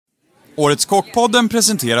Årets Kockpodden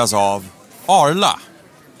presenteras av Arla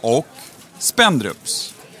och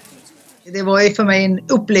Spendrups. Det var ju för mig en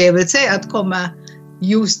upplevelse att komma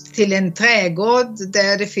just till en trädgård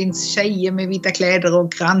där det finns tjejer med vita kläder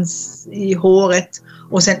och krans i håret.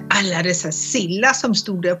 Och sen alla dessa sillar som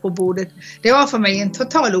stod där på bordet. Det var för mig en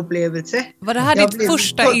total upplevelse. Var det här ditt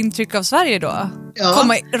första intryck av Sverige då? Ja.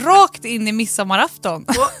 Komma rakt in i midsommarafton.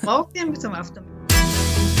 Rakt in i midsommarafton.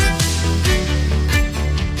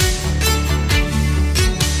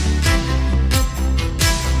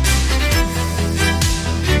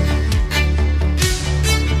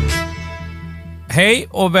 Hej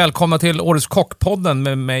och välkomna till Årets Kockpodden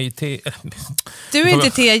med mig Du är inte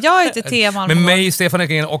Thea, jag heter Thea Malmegård. Med mig Stefan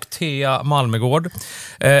Kocklegenden och Thea Malmegård.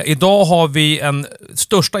 Idag har vi en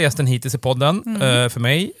största gästen hittills i podden för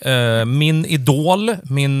mig. Min idol,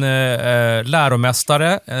 min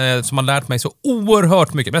läromästare som har lärt mig så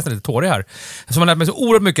oerhört mycket. Nästan lite tårig här. Som har lärt mig så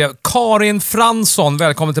oerhört mycket. Karin Fransson,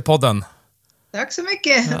 välkommen till podden. Tack så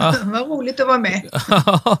mycket. Ja. Vad roligt att vara med.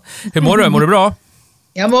 Hur mår du? Mår du bra?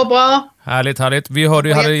 Jag mår bra. Härligt. Vi hörde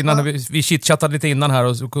ju här innan, vi chitchattade lite innan här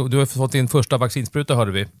och du har fått din första vaccinspruta,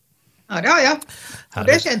 hörde vi. Ja, det har jag. Och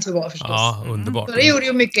det känns ju bra förstås. Ja, underbart. Så det gjorde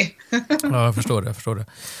ju mycket. Ja, jag förstår det.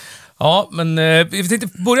 Ja, men vi tänkte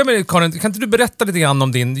börja med Karin. Kan inte du berätta lite grann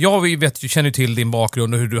om din... känner ju till din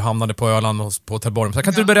bakgrund och hur du hamnade på Öland och på Hotellborg. Så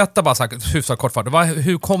kan inte du berätta bara så här, hyfsat kortfattat.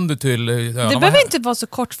 Hur kom du till Öland? Det behöver inte vara så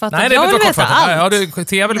kortfattat. Nej, jag vill veta allt.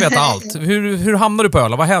 Thea vill veta allt. Hur hamnade du på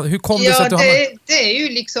Öland? Hur kom det sig att du hamnade? Det är ju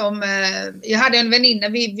liksom... Jag hade en väninna.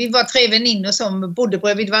 Vi var 3 väninnor som bodde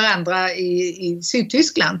bredvid varandra i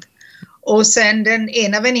Sydtyskland. Och sen den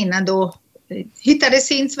ena väninnan då hittade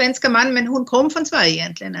sin svenska man, men hon kom från Sverige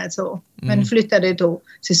egentligen alltså, men flyttade då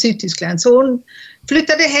till Sydtyskland. Så hon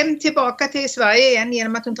flyttade hem tillbaka till Sverige igen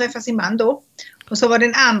genom att hon träffade sin man då. Och så var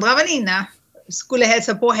den andra väninna skulle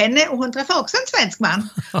hälsa på henne och hon träffade också en svensk man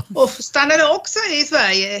och stannade också i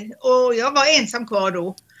Sverige och jag var ensam kvar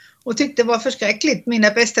då och tyckte det var förskräckligt. Mina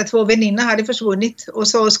bästa 2 väninnor hade försvunnit och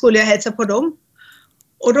så skulle jag hälsa på dem.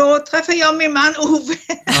 Och då träffade jag min man Ove.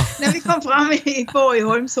 När vi kom fram i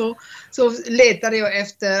Borgholm så letade jag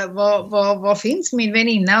efter var finns min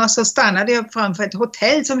väninna. Och så stannade jag framför ett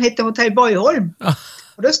hotell som hette Hotell Borgholm.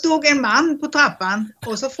 Och då stod en man på trappan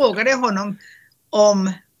och så frågade jag honom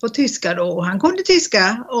om på tyska då. Och han kunde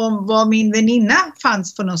tyska om var min väninna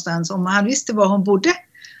fanns för någonstans. Om han visste var hon bodde.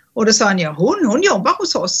 Och då sa han, ja hon jobbar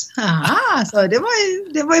hos oss. Aha, så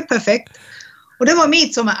det var ju perfekt. Och det var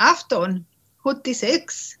midsommarafton.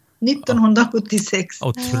 1976.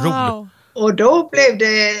 Otroligt. Wow. Och då blev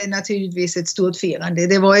det naturligtvis ett stort firande.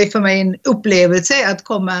 Det var ju för mig en upplevelse att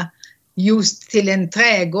komma just till en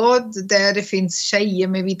trädgård där det finns tjejer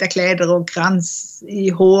med vita kläder och krans i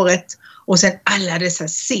håret. Och sen alla dessa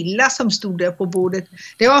sillar som stod där på bordet.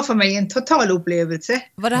 Det var för mig en total upplevelse.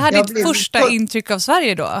 Var det här ditt första intryck av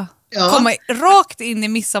Sverige då? Ja. Komma rakt in i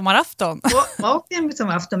midsommarafton. Rakt in i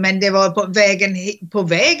midsommarafton, men det var på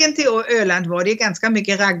vägen till Öland var det ganska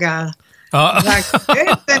mycket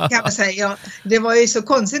raggarmöten kan man säga. Ja, det var ju så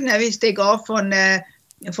konstigt när vi steg av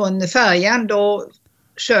från färjan, då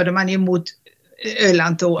körde man ju mot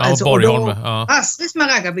Öland då. Ja, alltså, Borgholm. Och då massvis med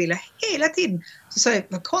raggarbilar hela tiden. Så sa jag,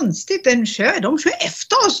 vad konstigt, de kör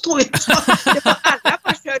efter oss tror jag. Det var alla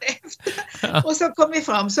bara körde efter. Och så kom vi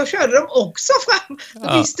fram, så körde de också fram.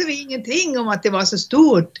 Då visste vi ingenting om att det var så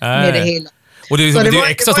stort med det hela. Och det är ju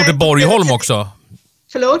extra stort i Borgholm också.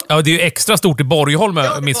 Förlåt? Ja, det är ju extra stort i Borgholm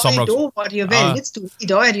med midsommar också. Då var det ju väldigt stort.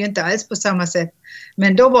 Idag är det ju inte alls på samma sätt.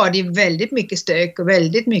 Men då var det väldigt mycket stök och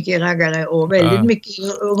väldigt mycket raggare och väldigt mycket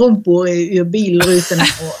rumpor ur bilrutorna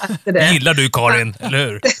och allt det där. Gillar du Karin, eller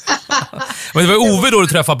hur? Men det var Ove då du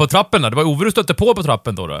träffade på trappen där. Det var Ove du stötte på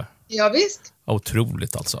trappen då? Ja, visst.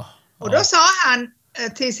 Otroligt alltså. Och då sa han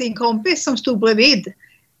till sin kompis som stod bredvid,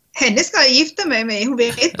 henne ska jag gifta mig med, hon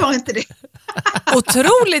vet bara inte det.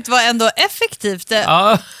 Otroligt var ändå effektivt.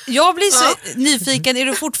 Ja. Jag blir så nyfiken. Är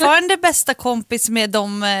du fortfarande bästa kompis med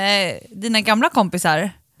dina gamla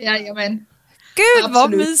kompisar? Jajamän. Gud, absolut.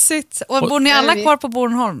 vad mysigt. Och bor ni alla kvar på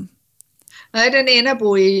Bornholm? Nej, den ena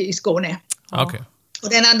bor i Skåne. Okay. Och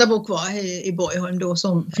den andra bor kvar i Borgholm då,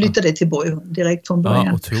 som flyttade till Borgholm direkt från början.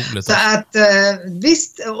 Ja, otroligt. Så att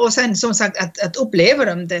visst, och sen som sagt att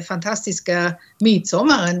uppleva det fantastiska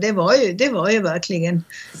midsommaren, det var ju verkligen.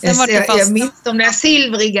 Jag minns de där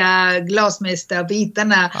silvriga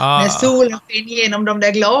glasmästarbitarna när solen sken igenom de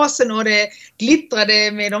där glasen och det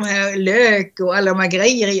glittrade med de här lök och alla de här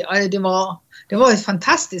grejer. Det var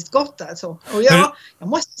fantastiskt gott alltså. Och jag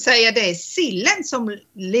måste säga det är sillen som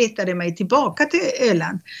letade mig tillbaka till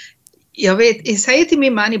Öland. jag säger till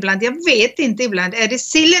min man ibland, jag vet inte ibland, är det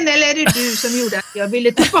sillen eller är det du som gjorde att jag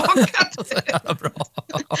ville tillbaka? Så bra.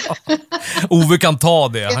 Ove kan ta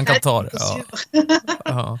det, han kan ta det.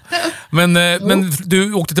 Ja. Men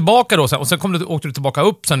du åkte tillbaka då och sen åkte du tillbaka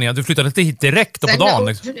upp sen igen. Du flyttade inte hit direkt på dagen.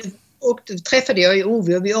 Liksom. Och träffade jag ju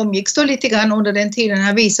Ove och vi omgicks då lite grann under den tiden.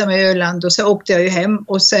 Han visade mig Öland och så åkte jag ju hem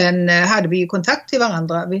och sen hade vi ju kontakt till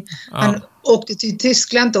varandra. Han åkte till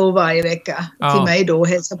Tyskland då varje vecka till mig då och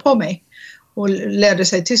hälsade på mig och lärde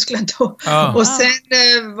sig Tyskland då. Och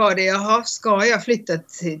sen var det, ska jag flytta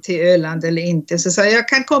till Öland eller inte? Så sa jag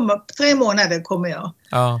kan komma, 3 månader kommer jag.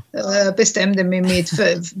 Bestämde mig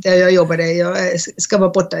där jag jobbade, jag ska vara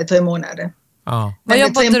borta i 3 månader. Vad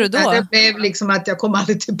jobbade du då? Det blev liksom att jag kom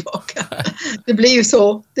aldrig tillbaka. Det blir ju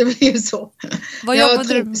så.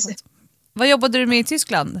 Vad jobbade du med i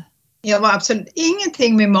Tyskland? Jag var absolut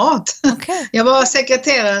ingenting med mat. Okay. Jag var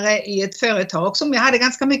sekreterare i ett företag som jag hade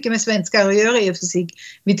ganska mycket med svenskar att göra i fysik.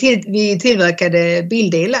 Vi tillverkade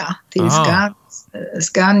bildelar till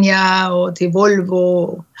Scania och till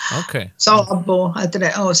Volvo, Saab och allt det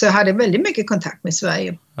där. Och så jag hade väldigt mycket kontakt med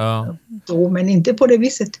Sverige. Då, men inte på det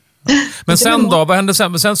viset. Men sen då, vad hände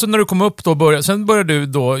sen? Sen så när du kom upp då, började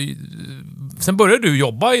du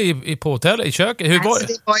jobba på hotell, i köket. Hur var det?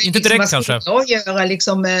 Var inte direkt kanske?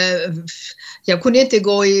 Jag kunde inte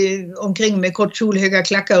gå omkring med kort kjol, höga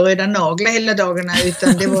klackar och röda naglar hela dagarna,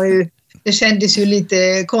 utan det kändes ju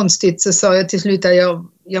lite konstigt. Så sa jag till slut att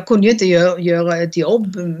jag kunde ju inte göra ett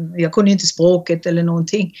jobb. Jag kunde inte språket eller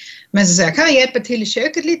någonting. Men så sa jag, kan jag hjälpa till i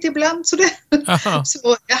köket lite ibland? Så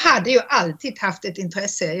jag hade ju alltid haft ett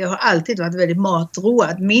intresse. Jag har alltid varit väldigt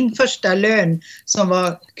matroad. Min första lön, som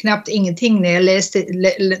var knappt ingenting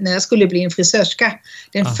när jag skulle bli en frisörska.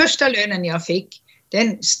 Den första lönen jag fick,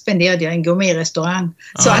 den spenderade jag i en gourmetrestaurang.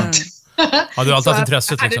 Så att... Ja, du har alltid haft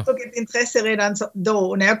intresset liksom. Jag hade ett intresse redan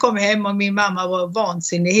då. När jag kom hem och min mamma var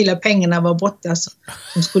vansinnig, hela pengarna var borta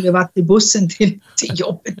som skulle varit i bussen till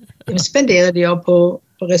jobbet. Det spenderade jag på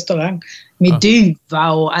restaurang med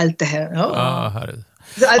duva och allt det här.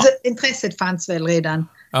 Alltså intresset fanns väl redan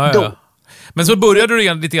då. Men så började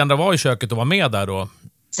du lite grann vara i köket och vara med där då?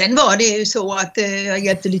 Sen var det ju så att jag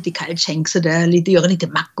hjälpte lite kallskänk sådär, göra lite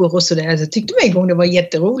mackor och sådär. Så jag tyckte mig en gång det var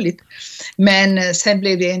jätteroligt. Men sen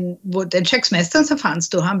blev det den köksmästaren som fanns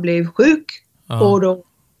då, han blev sjuk. Och då,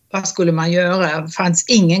 vad skulle man göra? Det fanns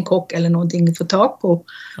ingen kock eller någonting att få tag på.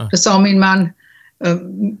 Då sa min man,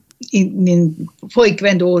 min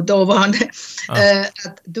pojkvän då var han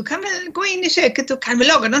att du kan väl gå in i köket och kan väl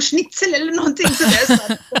laga någon schnitzel eller någonting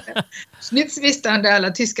sådär. Schnitzel visste han där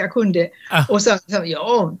alla tyskar kunde. Och så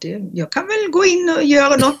jag kan väl gå in och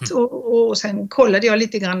göra något. Och sen kollade jag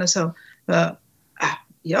lite grann och sa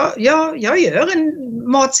jag gör en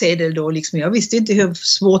matsedel då liksom. Jag visste inte hur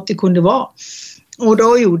svårt det kunde vara. Och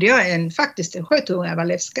då gjorde jag faktiskt en sjötunga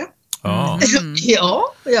valevska.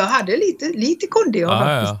 Ja, jag hade lite kunde jag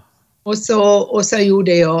faktiskt. Och så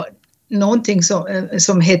gjorde jag någonting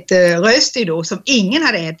som hette rösti då, som ingen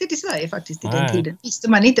hade ätit i Sverige faktiskt i den tiden. Visste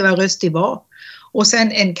man inte vad rösti var. Och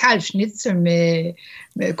sen en kalvschnitzel med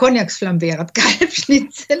konjaksflamberat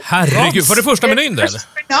kalvschnitzel. Herregud, var det första menyn där?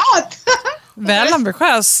 Väl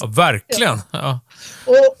ambitiös. Ja, verkligen. Ja.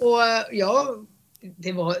 Och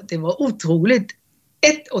det var otroligt.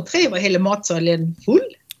 1 och 3 var hela matsalen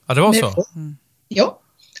full. Ja, det var så. Ja.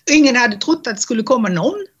 Ingen hade trott att det skulle komma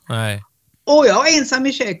någon. Nej. Och jag var ensam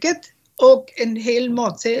i köket och en hel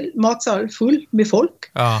matsal full med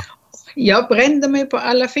folk. Ja. Jag brände mig på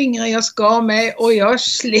alla fingrar, jag skar mig och jag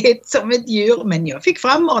slet som ett djur. Men jag fick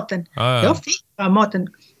fram maten. Jag fick fram maten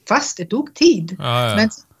fast det tog tid. Men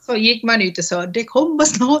så gick man ut och sa, det kommer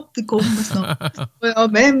snart.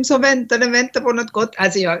 Och vem som väntar på något gott.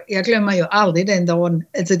 Alltså jag glömmer ju aldrig den dagen,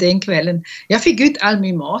 alltså den kvällen. Jag fick ut all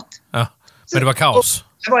min mat. Ja, men det var kaos.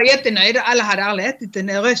 Jag var jättenöjd. Alla hade aldrig ätit den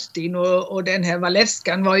här röstin och den här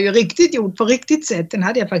valevskan var ju riktigt gjord på riktigt sätt. Den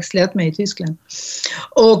hade jag faktiskt lärt mig i Tyskland.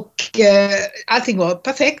 Och allting var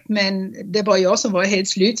perfekt, men det var jag som var helt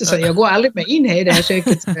slut. Så jag går aldrig med in här i det här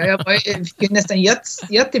köket. Jag fick nästan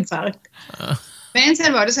hjärtinfarkt. Men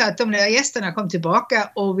sen var det så att de där gästerna kom tillbaka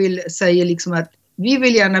och säger liksom att vi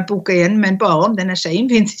vill gärna boka igen, men bara om den här tjejen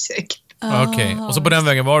finns i köket. Okej, och så på den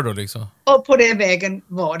vägen var det då liksom? Och på den vägen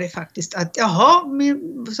var det faktiskt att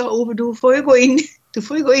sa Ove, du får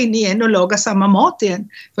ju gå in igen och laga samma mat igen.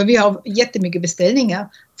 För vi har jättemycket beställningar.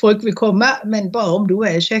 Folk vill komma, men bara om du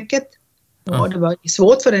är i köket. Ja, det var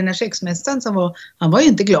svårt för den här köksmästaren han var ju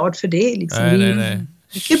inte glad för det. Liksom. Nej.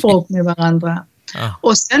 Mycket bråk med varandra.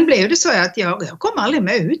 Och sen blev det så att jag kom aldrig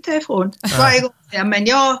med ut härifrån. Varje gång, men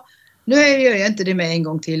nu gör jag inte det med en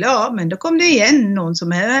gång till. Ja, men då kom det igen någon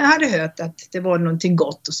som hade hört att det var någonting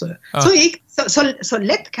gott och så. Så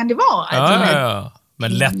lätt kan det vara. Ja.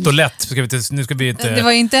 Men lätt och lätt. Nu ska vi inte... Det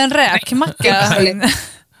var ju inte en räkmacka.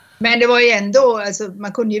 Men det var ju ändå, alltså,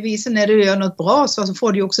 man kunde ju visa när du gör något bra så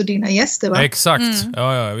får du också dina gäster, va? Exakt,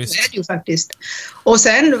 ja visst. Det är det ju faktiskt. Och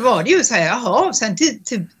sen var det ju så här,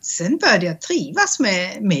 sen började jag trivas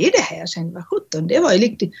med det här. Sen var 17, det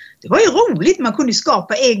var ju roligt, man kunde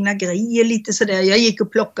skapa egna grejer lite sådär. Jag gick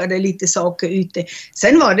och plockade lite saker ute.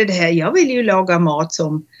 Sen var det här, jag ville ju laga mat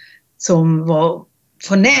som var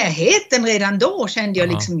för närheten redan då kände jag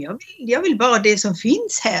liksom, jag vill bara det som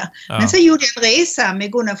finns här. Ja. Men så gjorde jag en resa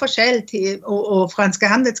med Gunnar Forsell och Franska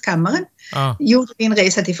handelskammaren. Gjorde vi en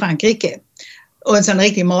resa till Frankrike. Och en sån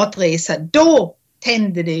riktig matresa. Då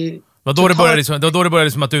tände det ju. Då det började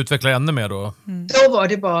liksom att utveckla ännu mer då? Då var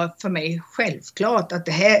det bara för mig självklart att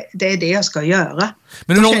det är det jag ska göra.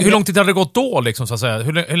 Men hur lång tid hade det gått då liksom, så att säga?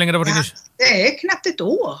 Hur länge var det? Det är knappt ett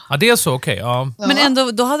år. Ja, det är så, okej. Ja. Men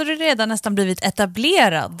ändå, då hade du redan nästan blivit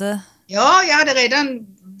etablerad. Ja, jag hade redan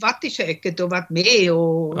varit i köket och varit med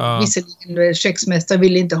och visserligen köksmästare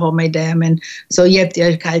ville inte ha mig där, men så hjälpte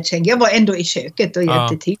jag kallskänk. Jag var ändå i köket och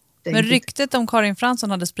hjälpte till. Men ryktet om Karin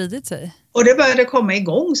Fransson hade spridit sig? Och det började komma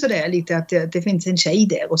igång så där lite att det finns en tjej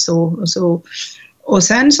där och så. Och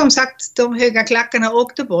sen som sagt, de höga klackarna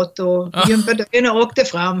åkte bort och gympadöjorna åkte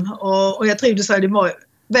fram och jag trivdes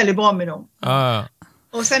väldigt bra med dem.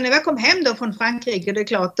 Och sen när jag kom hem då från Frankrike, det är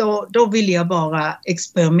klart, då ville jag bara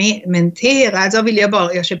experimentera. Alltså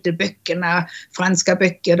jag köpte böckerna, franska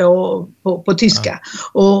böcker då, på tyska.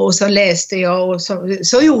 Och så läste jag och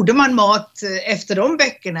så gjorde man mat efter de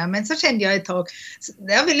böckerna. Men så kände jag ett tag,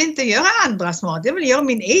 jag vill inte göra andras mat, jag vill göra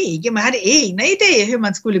min egen. Man hade egna idéer hur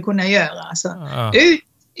man skulle kunna göra. Alltså,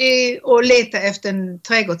 ut och leta efter en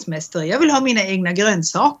trädgårdsmästare. Jag vill ha mina egna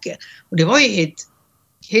grönsaker. Och det var ju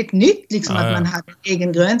helt nytt liksom att man hade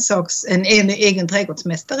en egen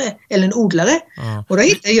trädgårdsmästare eller en odlare. Och då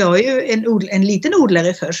hittade jag ju en liten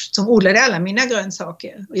odlare först som odlade alla mina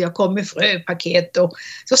grönsaker. Och jag kom med fröpaket och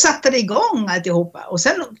så satte det igång alltihopa. Och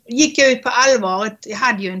sen gick jag ut på allvaret. Jag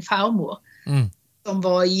hade ju en farmor som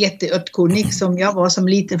var jätteörtkunnig, som jag var som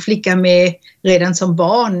liten flicka med redan som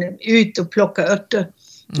barn ut och plocka örter.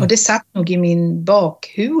 Och det satt nog i min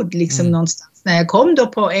bakhuvud liksom någonstans. När jag kom då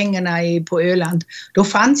på ängarna på Öland, då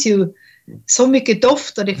fanns ju så mycket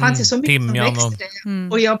doft och det fanns ju så mycket som växte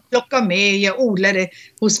där. Och jag plockade med, jag odlade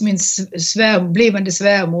hos min blivande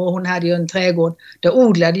svärmor, hon hade ju en trädgård. Då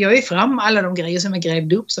odlade jag ju fram alla de grejer som jag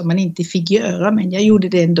grävde upp som man inte fick göra, men jag gjorde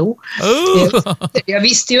det ändå. Jag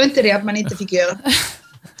visste ju inte det att man inte fick göra.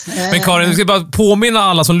 Men Karin, jag ska bara påminna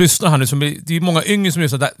alla som lyssnar här nu, det är många yngre som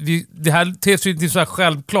lyssnar. Det här är så här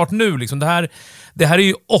självklart nu. Liksom. Det här är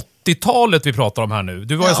ju 80-talet vi pratar om här nu.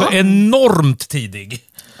 Du var ju så enormt tidig.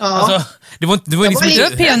 Ja. Alltså, det var liksom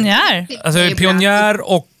lite pionjär. Alltså,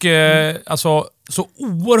 pionjär och alltså, så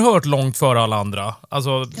oerhört långt före alla andra.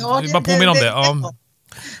 Alltså, bara påminna om det. Ja.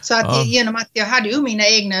 Så att genom att jag hade ju mina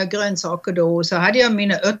egna grönsaker då, så hade jag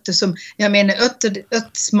mina örter som, jag menar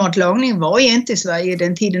örtsmatlagning var ju inte i Sverige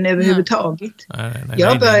den tiden överhuvudtaget.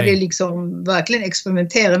 Jag började liksom verkligen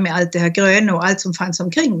experimentera med allt det här gröna och allt som fanns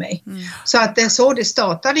omkring mig. Så att det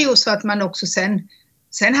startade ju så att man också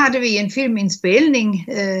sen hade vi en filminspelning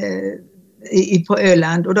på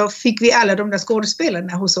Öland och då fick vi alla de där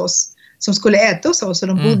skådespelarna hos oss som skulle äta hos oss och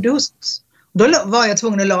de bodde hos oss. Då var jag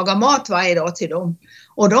tvungen att laga mat varje dag till dem.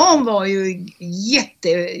 Och de var ju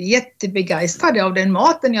jättebegeistrade av den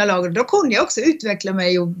maten jag lagade. Då kunde jag också utveckla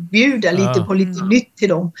mig och bjuda lite på lite nytt till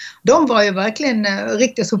dem. De var ju verkligen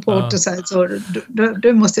riktiga supporter. Så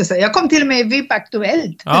det måste jag säga. Jag kom till och med i VIP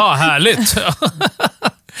Aktuellt. Ja, härligt.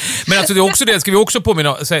 Men alltså det är också det, ska vi också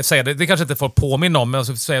säga det kanske inte folk påminna om, men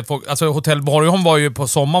alltså Hotell Borgholm var ju på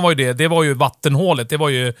sommaren, var ju det var ju vattenhålet, det var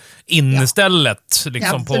ju innestället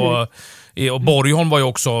liksom och Borgholm var ju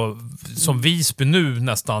också som Visby nu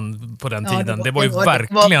nästan på den tiden. Det var ju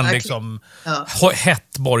verkligen liksom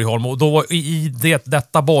hett Borgholm, och då i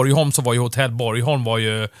detta Borgholm så var ju Hotell Borgholm var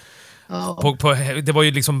ju det var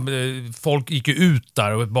ju liksom folk gick ju ut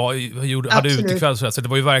där och hade utekväll så det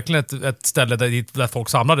var ju verkligen ett ställe där folk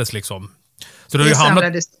samlades liksom. Så det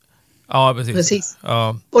samlades. Ja, precis.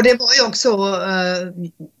 Ja. Och det var ju också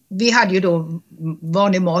vi hade ju då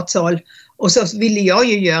vanlig matsal och så ville jag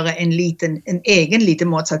ju göra en egen liten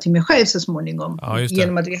matsal till mig själv så småningom.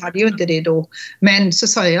 Genom att vi hade ju inte det då. Men så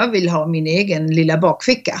sa jag vill ha min egen lilla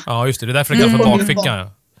bakficka. Ja, just det. Det är därför det kallas för bakfickan.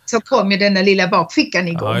 Så kom ju den där lilla bakfickan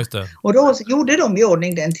igång. Ja, just det. Och då gjorde de i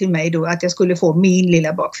ordning den till mig då, att jag skulle få min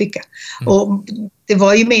lilla bakficka. Och det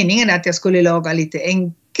var ju meningen att jag skulle laga lite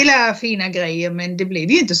enkla fina grejer, men det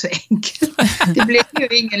blev ju inte så enkelt. Det blev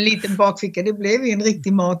ju ingen liten bakficka, det blev ju en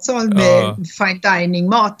riktig matsal med fine dining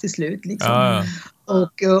mat till slut liksom.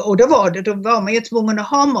 Och då var man ju tvungen att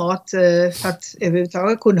ha mat för att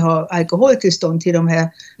överhuvudtaget kunna ha alkoholtillstånd till de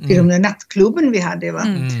där nattklubben vi hade. Va?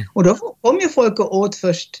 Och då kom ju folk och åt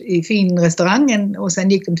först i finrestaurangen och sen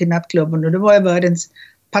gick de till nattklubben och det var ju världens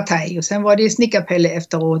partaj och sen var det snickarpelle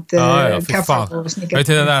efteråt. Kaffe och snickarpelle. Vet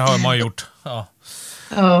du, det där har man gjort.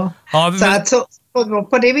 Så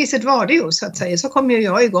på det viset var det ju så att säga. Så kom ju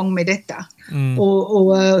jag igång med detta.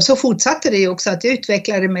 Och så fortsatte det ju också att jag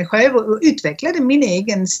utvecklade mig själv och utvecklade min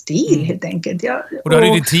egen stil helt enkelt. Och du hade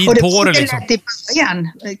ju din tid på det liksom. I början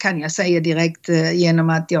kan jag säga direkt genom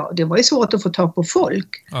att det var ju svårt att få tag på folk.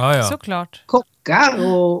 Såklart. Kockar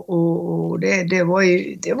och det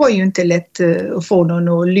var ju inte lätt att få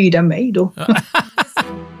någon att lyda mig då.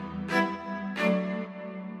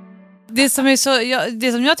 Det som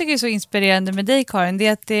jag tycker är så inspirerande med dig, Karin, det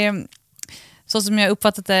är att det, så som jag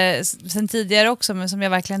uppfattat det sen tidigare också, men som jag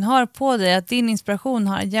verkligen hör på dig, att din inspiration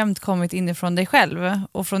har jämt kommit inifrån dig själv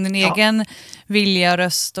och från din egen vilja,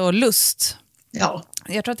 röst och lust. Ja.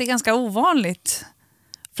 Jag tror att det är ganska ovanligt,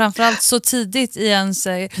 framförallt så tidigt i ens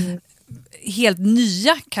helt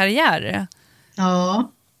nya karriär.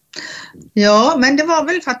 Ja, men det var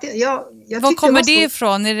väl för att jag Var kommer det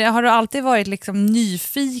ifrån? Har du alltid varit liksom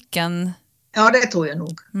nyfiken? Ja, det tror jag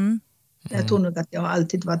nog. Jag tror nog att jag har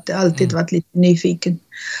alltid varit lite nyfiken.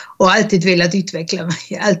 Och alltid velat utveckla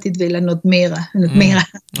mig. Alltid velat något mera.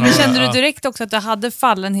 Men kände du direkt också att du hade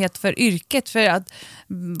fallenhet för yrket? För att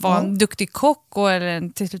vara en duktig kock eller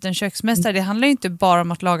till slut en köksmästare, det handlar ju inte bara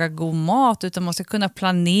om att laga god mat, utan man ska kunna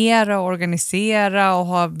planera och organisera och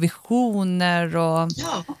ha visioner och...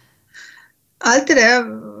 Ja. Allt det där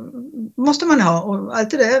måste man ha och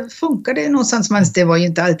allt det där funkar det någonstans. Men det var ju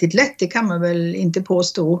inte alltid lätt, det kan man väl inte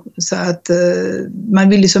påstå. Så att man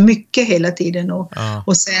ville så mycket hela tiden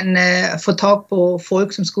och sen få tag på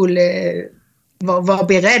folk som skulle vara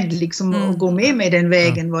beredd liksom att gå med den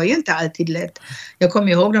vägen var ju inte alltid lätt. Jag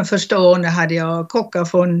kommer ihåg de första åren hade jag kockar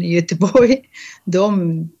från Göteborg.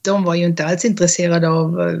 De var ju inte alls intresserade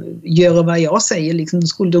av att göra vad jag säger. Liksom,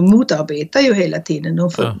 de motarbeta ju hela tiden.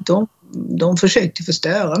 De försökte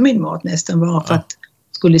förstöra min mat nästan bara för att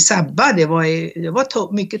skulle sabba. Det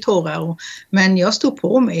var mycket tårar. Men jag stod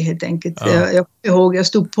på mig helt enkelt. Jag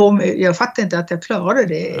stod på mig. Jag fattade inte att jag klarade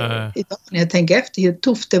det idag när jag tänker efter hur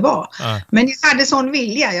tufft det var. Men jag hade sån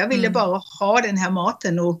vilja. Jag ville bara ha den här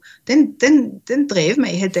maten och den drev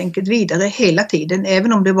mig helt enkelt vidare hela tiden.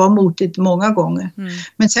 Även om det var motigt många gånger.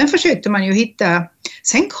 Men sen försökte man ju hitta.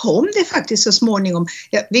 Sen kom det faktiskt så småningom.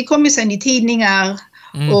 Vi kom ju sen i tidningar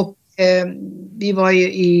och vi var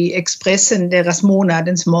ju i Expressen, deras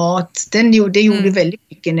månadens mat. Det gjorde väldigt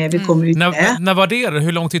mycket när vi kom ut där. När var det?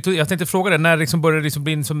 Hur lång tid? Jag tänkte fråga det. När liksom började det liksom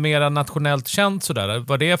bli liksom mer nationellt känt sådär?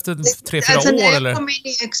 Var det efter 3-4 år? När eller? jag kom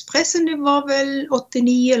in i Expressen, det var väl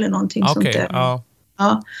 89 eller någonting sånt där.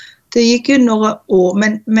 Ja, det gick ju några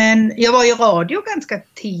år. Men jag var i radio ganska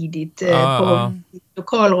tidigt på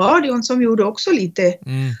lokalradion som gjorde också lite...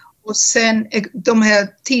 Och sen de här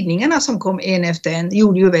tidningarna som kom en efter en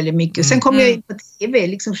gjorde ju väldigt mycket. Sen kom jag in på TV,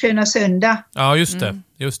 liksom Sköna söndag. Ja, just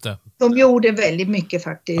det. De gjorde väldigt mycket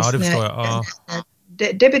faktiskt. Ja, det förstår jag. Ja.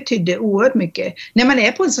 Det betydde oerhört mycket. När man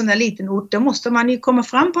är på en sån här liten ort, då måste man ju komma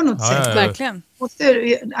fram på något sätt. Ja. Verkligen.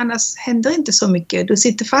 Annars händer inte så mycket. Du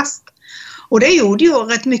sitter fast. Och det gjorde ju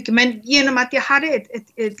rätt mycket. Men genom att jag hade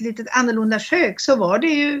ett litet annorlunda kök så var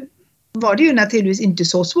det ju naturligtvis inte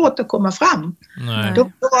så svårt att komma fram.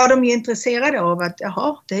 Då var de ju intresserade av att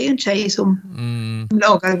det är ju en tjej som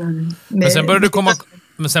lagar med... Men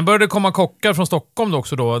sen började det komma kockar från Stockholm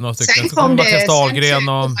också då, några stycken. Sen kom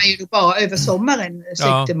man ju bara över sommaren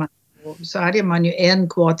sökte man. Så hade man ju en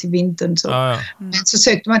kvar till vintern. Men så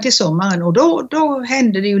sökte man till sommaren och då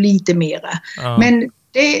hände det ju lite mera. Men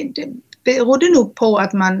det berodde nog på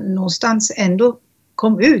att man någonstans ändå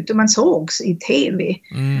kom ut och man sågs i TV.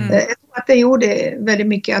 Jag tror att det gjorde väldigt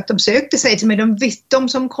mycket att de sökte sig till mig. De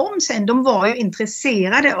som kom sen, de var ju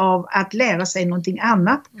intresserade av att lära sig någonting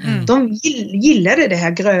annat. De gillade det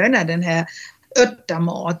här gröna, den här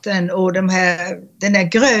örtamaten och den här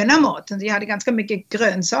gröna maten. Jag hade ganska mycket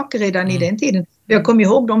grönsaker redan i den tiden. Jag kommer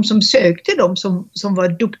ihåg de som sökte, de som var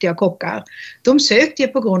duktiga kockar. De sökte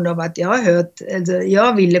på grund av att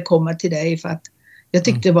jag ville komma till dig för att jag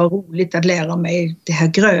tyckte det var roligt att lära mig det här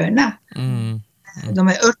gröna. De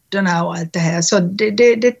här örterna och allt det här. Så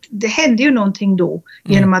det hände ju någonting då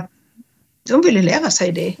genom att de ville lära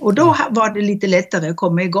sig det. Och då var det lite lättare att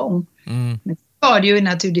komma igång. Men det var det ju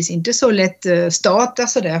naturligtvis inte så lätt starta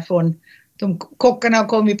så där från kockarna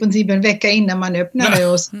kom i princip en vecka innan man öppnade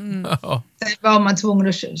och sen var man tvungen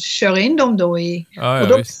att köra in dem då i. Och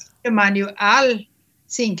då behövde man ju all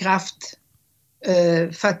sin kraft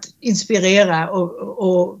för att inspirera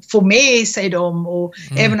och få med sig dem och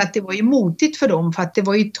även att det var ju motigt för dem för att det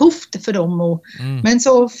var ju tufft för dem men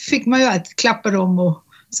så fick man ju alltid klappa dem och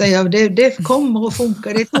säga det kommer att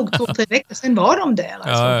funka, det tog 2-3 veckor sen var de där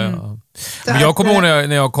alltså. Men jag kommer ihåg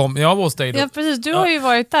när jag var hos dig då. Ja precis, du har ju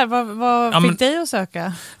varit där. Vad fick dig att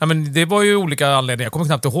söka? Ja, men det var ju olika anledningar. Jag kommer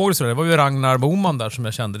knappt ihåg det. Det var ju Ragnar Boman där som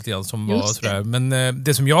jag kände lite grann som var sådär. Men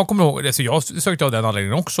det som jag kommer ihåg, så jag sökte av den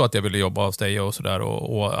anledningen också att jag ville jobba hos dig och sådär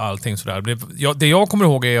och allting sådär. Det jag kommer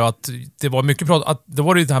ihåg är att det var mycket prat, att det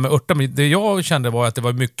var det här med örter, men det jag kände var att det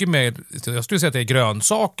var mycket mer, jag skulle säga att det är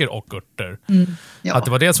grönsaker och örter. Att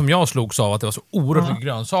det var det som jag slogs av, att det var så oerhört mycket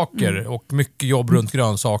grönsaker och mycket jobb runt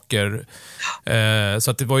grönsaker.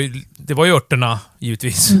 Så att det var ju örterna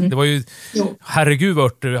givetvis. Det var ju herregud vad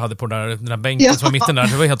örter vi hade på den där bänken som var mitten där.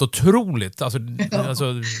 Det var helt otroligt. Alltså,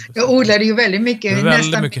 jag odlade ju väldigt mycket.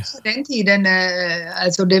 Nästan mycket. Den tiden,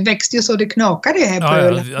 alltså det växte ju så det knakade här på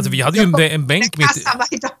Öland. Alltså vi hade ju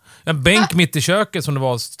en bänk mitt i köket som det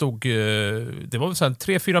var det var så här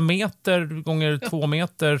 3-4 meter gånger 2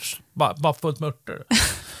 meter bara fullt med örter.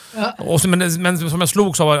 Och men som jag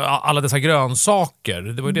slogs av alla dessa grönsaker.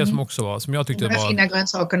 Det var ju det som också var, som jag tyckte var fina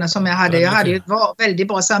grönsakerna som jag hade. Jag hade ju ett väldigt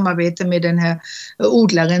bra samarbete med den här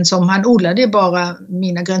odlaren som han odlade bara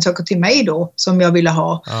mina grönsaker till mig då som jag ville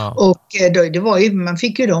ha. Och det var ju, man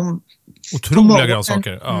fick ju dem otroliga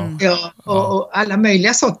grönsaker. Och alla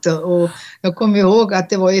möjliga sorter. Och jag kommer ihåg att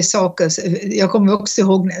det var ju saker, jag kommer också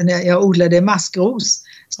ihåg när jag odlade maskros.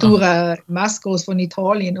 Stora maskros från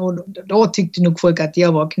Italien och då tyckte nog folk att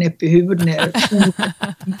jag var knäpp i huvudet när jag odlade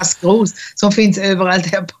maskros som finns överallt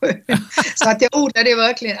här på ön. Så att jag odlade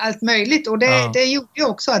verkligen allt möjligt och det gjorde ju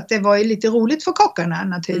också att det var lite roligt för kockarna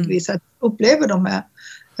naturligtvis att uppleva de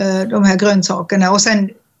här grönsakerna och sen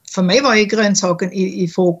för mig var ju grönsaken i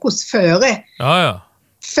fokus före.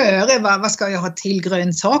 Före vad ska jag ha till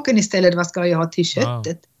grönsaken istället, vad ska jag ha till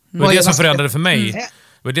köttet. Det var det som förändrade för mig.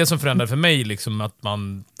 Det var det som förändrade för mig, liksom, att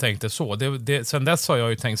man tänkte så. Sen dess har jag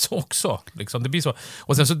ju tänkt så också. Liksom. Det blir så.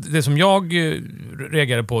 Och sen så, det som jag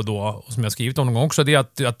reagerade på då, och som jag skrivit om någon gång också, det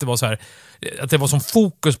är att det var så här, att det var som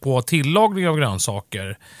fokus på tillagning av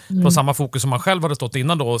grönsaker. Det var samma fokus som man själv hade stått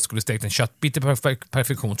innan då och skulle steka en köttbit i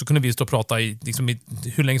perfektion. Så kunde vi stå och prata i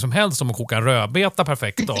hur länge som helst om att koka en rödbeta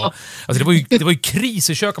perfekt. Då. Alltså det var ju kris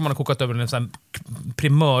i kök om man har kokat över en sån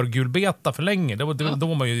primörgulbeta för länge. Då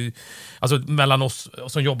var man ju, alltså mellan oss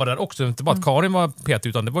som jobbade där också, inte bara att Karin var petig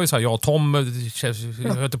utan det var ju så här, jag och Tom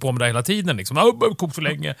höll på med det hela tiden liksom, kokt för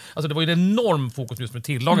länge. Alltså det var ju en enorm fokus just med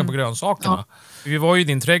tillagen på grönsakerna. Vi var ju i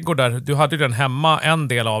din trädgård där, du hade ju den hemma, en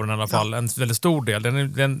del av den i alla fall, en väldigt stor del.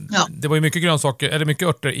 Det var ju mycket grönsaker, eller mycket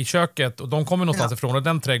örter i köket och de kommer någonstans ifrån och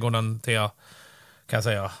den trädgården kan jag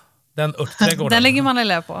säga. Den örtträdgården. Den lägger man i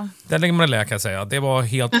lä på. Den lägger man i lä kan jag säga. Det var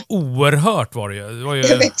helt oerhört var det ju.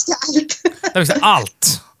 Det växte allt. Det växte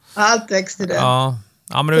allt. Allt växte det. Ja,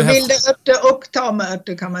 men det vilda örter och tama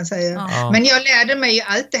örter kan man säga. Ja. Men jag lärde mig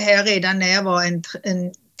allt det här redan när jag var en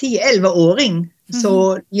 10-11-åring.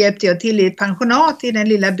 Så hjälpte jag till i ett pensionat i den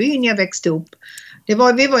lilla byn jag växte upp.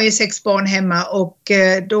 Vi var ju 6 barn hemma och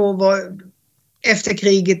då var efter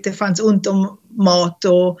kriget, det fanns ont om mat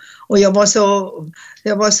och jag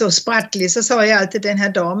var så sprattlig, så sa jag alltid den här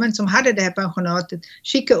damen som hade det här pensionatet,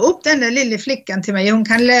 skicka upp den där lilla flickan till mig, hon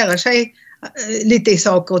kan lära sig lite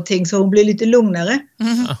saker och ting så hon blir lite lugnare.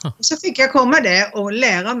 Så fick jag komma där och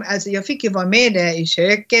lära mig, alltså jag fick ju vara med där i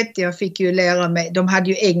köket, jag fick ju lära mig, de hade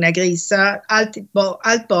ju egna grisar,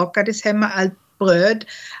 allt bakades hemma, allt bröd,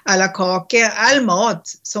 alla kakor, all mat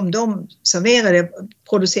som de serverade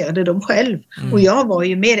producerade de själv. Och jag var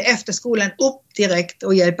ju med efter skolan upp direkt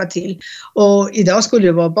och hjälpa till. Och idag skulle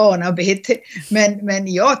det vara barnarbete.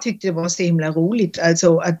 Men jag tyckte det var så himla roligt.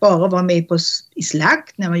 Alltså att bara vara med i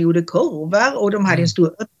slakt när man gjorde korvar. Och de hade en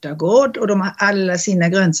stor örtagård. Och de hade alla sina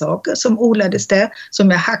grönsaker som odlades där.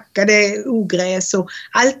 Som jag hackade, ogräs. Och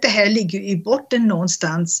allt det här ligger i botten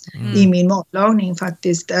någonstans i min matlagning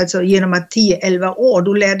faktiskt. Alltså genom att 10-11 år,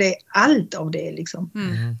 då lärde jag allt av det liksom.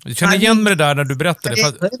 Du känner igen med det där när du berättade.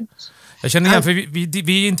 Jag känner igen, för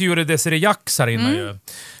vi intervjuade Desiree Jax här inne ju.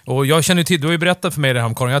 Och jag känner till, du har ju berättat för mig det här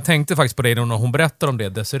om Karin. Jag tänkte faktiskt på dig när hon berättar om det,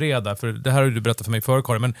 Desiree där. För det här har du berättat för mig förr,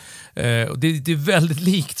 Karin. Men det är väldigt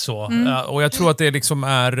likt så. Och jag tror att det liksom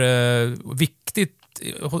är viktigt.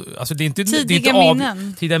 Alltså det är inte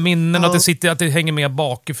tidiga minnen att det hänger med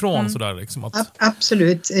bakifrån sådär liksom.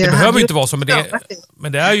 Absolut. Det behöver ju inte vara så,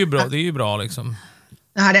 men det är ju bra, det är ju bra liksom.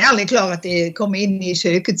 Jag hade aldrig klarat att komma in i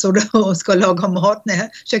köket så då ska laga mat när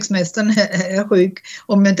köksmästaren är sjuk.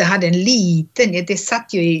 Om jag inte hade en liten, det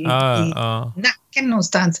satt ju i nacken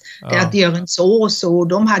någonstans. Det att göra en sås och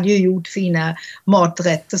de hade ju gjort fina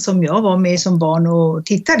maträtter som jag var med som barn och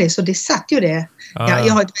tittade. Så det satt ju där.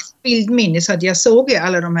 Jag har ett bildminne så att jag såg ju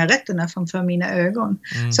alla de här rätterna framför mina ögon.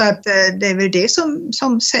 Så att det är väl det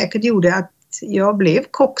som säkert gjorde att jag blev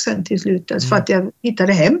kock sen till slut, för att jag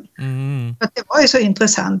hittade hem. För att det var ju så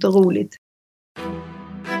intressant och roligt.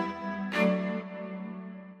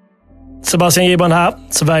 Sebastian Gibran här,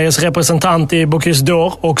 Sveriges representant i Bocuse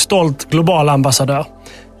d'Or och stolt global ambassadör.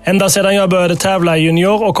 Ända sedan jag började tävla i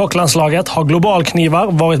junior- och kocklandslaget har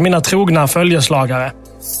globalknivar varit mina trogna följeslagare.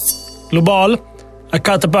 Global, a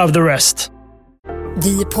cut above the rest.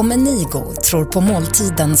 Vi på Menigo tror på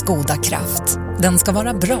måltidens goda kraft. Den ska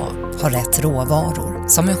vara bra, ha rätt råvaror,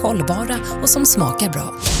 som är hållbara och som smakar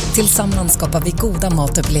bra. Tillsammans skapar vi goda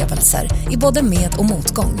matupplevelser i både med- och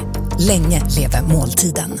motgång. Länge lever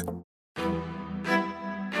måltiden.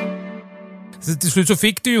 Så till slut så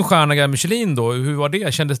fick du ju en stjärna Michelin då. Hur var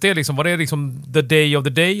det? Kändes det liksom, var det liksom the day of the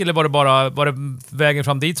day? Eller var det vägen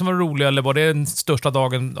fram dit som var rolig? Eller var det den största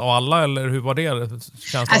dagen av alla? Eller hur var det?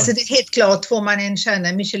 Alltså det är helt klart, får man en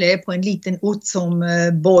stjärna Michelin på en liten ort som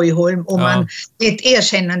Borgholm och det är ett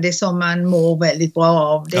erkännande som man mår väldigt bra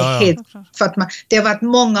av. Det är helt, för att det har varit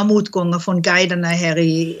många motgångar från guiderna här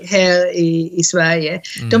i Sverige.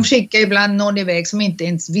 De skickar ibland någon iväg som inte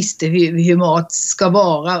ens visste hur mat ska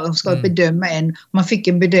vara och ska bedöma en. Man fick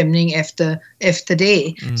en bedömning efter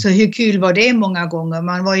det. Så hur kul var det många gånger?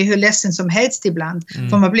 Man var ju hur ledsen som helst ibland.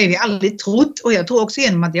 För man blev ju aldrig trott. Och jag tror också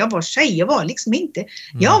genom att jag var tjej.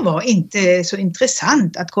 Jag var inte så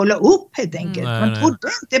intressant att kolla upp helt enkelt. Man trodde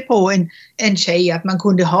inte på en tjej att man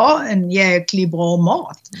kunde ha en jäkligt bra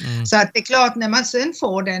mat. Så att det är klart när man sen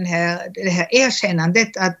får det här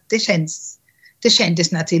erkännandet att det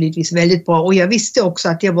kändes naturligtvis väldigt bra och jag visste också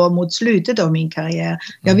att jag var mot slutet av min karriär.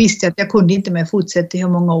 Jag visste att jag kunde inte mer fortsätta hur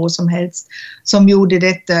många år som helst som gjorde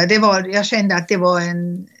detta. Jag kände att det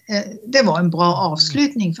var en bra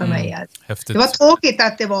avslutning för mig. Häftigt. Det var tråkigt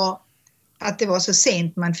att det var så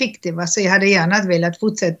sent man fick det. Så jag hade gärna velat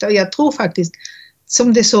fortsätta och jag tror faktiskt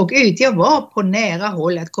som det såg ut, jag var på nära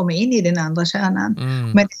håll att komma in i den andra kärnan.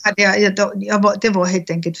 Men det var helt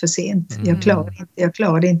enkelt för sent. Jag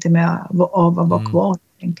klarade inte med av att vara kvar.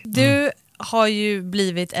 Du har ju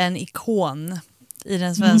blivit en ikon i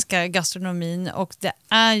den svenska gastronomin och det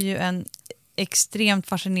är ju en extremt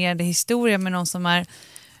fascinerande historia med någon som är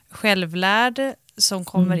självlärd, som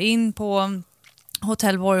kommer in på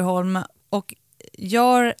Hotell Borgholm och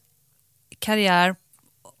gör karriär.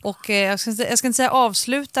 Och jag ska inte säga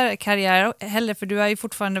avslutar karriär heller, för du är ju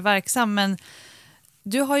fortfarande verksam, men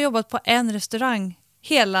du har jobbat på en restaurang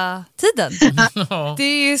hela tiden.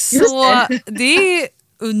 Det är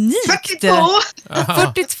unikt.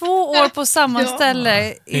 42 år på samma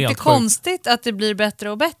ställe. Inte konstigt att det blir bättre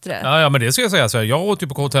och bättre. Ja, men det ska jag säga. Så jag åt ju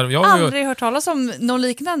på hotell. Jag har aldrig hört talas om någon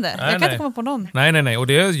liknande. Jag kan inte komma på någon. Nej.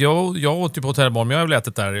 Och jag åt ju på hotellbarn, men jag har väl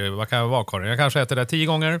ätit där. Vad kan jag vara, Karin? Jag kanske ätit där 10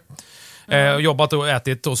 gånger. Jobbat och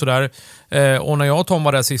ätit och sådär. Och när jag och Tom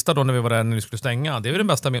var där sista då, när vi var där när vi skulle stänga, det är den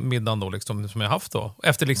bästa middagen då liksom, som jag haft då.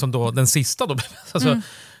 Efter liksom då den sista då. Alltså,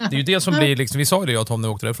 det är ju det som blir liksom, vi sa ju det jag och Tom när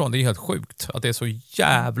vi åkte därifrån, det är helt sjukt att det är så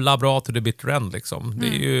jävla bra till the bitter end liksom. Det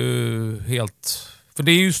är ju helt, för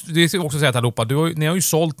det är också så att allihopa, ni har ju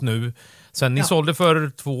sålt nu sen ni sålde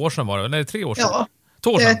för 2 år sedan var det, eller 3 år sedan? Ja,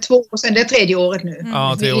 2 år sedan. 2 år sedan, det är 3:e året nu.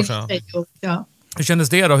 Ja, 3 år sedan. Ja. Hur kändes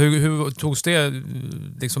det då? Hur togs det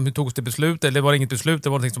liksom, hur togs det beslut? Eller var det inget beslut? Det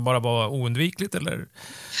var något som bara var oundvikligt? Eller?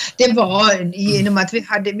 Det var genom att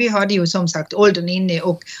vi hade ju som sagt åldern inne,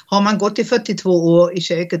 och har man gått i 42 år i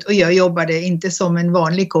köket, och jag jobbade inte som en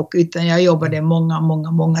vanlig kock utan jag jobbade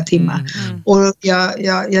många timmar. Och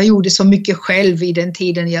jag gjorde så mycket själv i den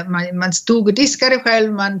tiden. Man stod och diskade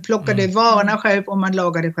själv, man plockade varorna själv och man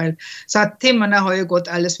lagade själv. Så att timmarna har ju gått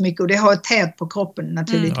alldeles mycket, och det har tärt på kroppen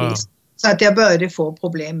naturligtvis. Så att jag började få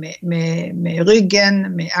problem med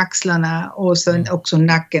ryggen, med axlarna och sen också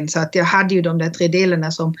nacken. Så att jag hade ju de där 3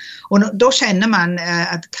 delarna och då känner man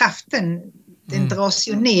att kraften, den dras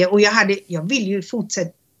ju ner. Och jag vill ju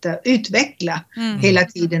fortsätta utveckla hela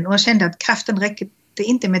tiden. Och jag kände att kraften räcker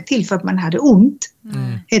inte med till för att man hade ont.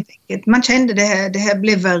 Helt enkelt. Man kände det här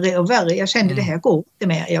blev värre och värre. Jag kände det här går inte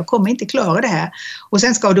mer. Jag kommer inte klara det här. Och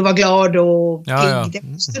sen ska du vara glad och det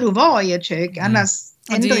måste du vara i ett kök. Annars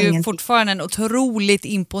Det är ju fortfarande en otroligt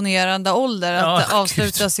imponerande ålder att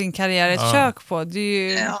avsluta sin karriär i ett kök på. Det är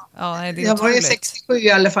ju, det är jag var ju 67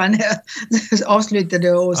 i alla fall när jag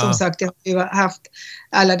avslutade och som sagt jag har haft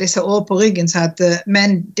alla dessa år på ryggen så att,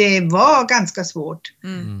 men det var ganska svårt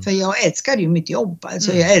för jag älskade ju mitt jobb.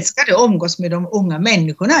 Alltså jag älskade att umgås med de unga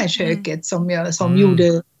människorna i köket som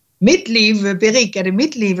gjorde mitt liv, berikade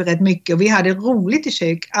mitt liv rätt mycket och vi hade roligt i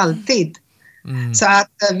kök alltid. Så att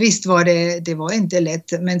visst var det var inte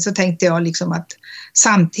lätt, men så tänkte jag liksom att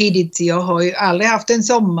samtidigt, jag har ju aldrig haft en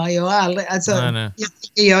sommar,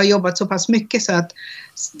 jag har jobbat så pass mycket så att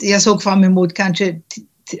jag såg fram emot kanske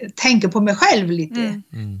tänka på mig själv lite.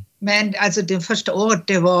 Men alltså det första året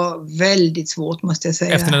det var väldigt svårt måste jag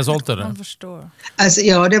säga. Efter när du sålt det? Man förstår. Alltså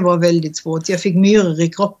det var väldigt svårt. Jag fick myror i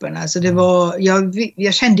kroppen. Alltså det var,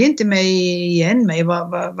 jag kände inte igen mig.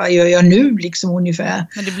 Vad gör jag nu liksom ungefär?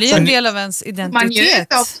 Men det blir en del av ens identitet. Man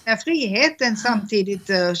njöt av den här friheten samtidigt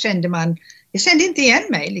jag kände inte igen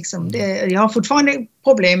mig liksom. Jag har fortfarande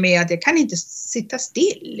problem med att jag kan inte sitta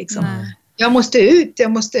still liksom. Jag måste ut,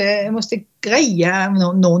 jag måste greja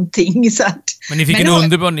någonting så att, men ni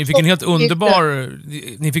fick en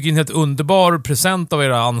helt underbar present av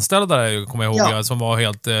era anställda där, kommer jag ihåg, som var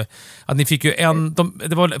helt att ni fick ju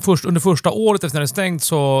det var först under första året efter när det stängt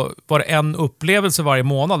så var det en upplevelse varje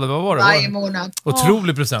månad. Vad var det? Varje månad.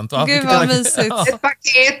 Otrolig present. Gud vad mysigt. Ett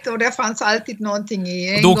paket och det fanns alltid någonting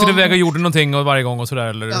i. Och då åkte du iväg och gjorde någonting varje gång och sådär,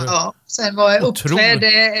 eller? Ja, sen var jag uppträdde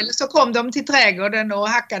eller så kom de till trädgården och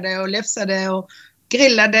hackade och läfsade och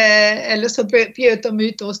grillade eller så bjöd de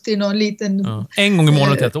ut oss till någon liten... En gång i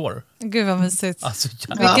månaden till ett år. Gud vad mysigt. Alltså,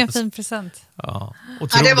 vilken fin present. Ja,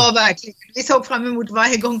 det var verkligen. Vi såg fram emot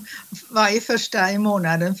varje första i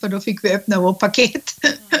månaden för då fick vi öppna vår paket.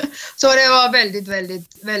 Så det var väldigt,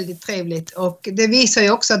 väldigt, väldigt trevligt. Och det visar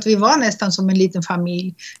ju också att vi var nästan som en liten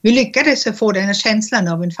familj. Vi lyckades få den känslan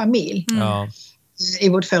av en familj i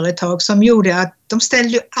vårt företag som gjorde att de ställde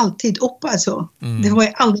ju alltid upp alltså. Det var ju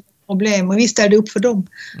aldrig problem och vi ställde upp för dem.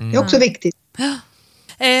 Det är också viktigt.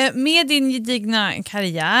 Med din gedigna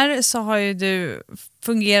karriär så har ju du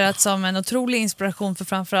fungerat som en otrolig inspiration för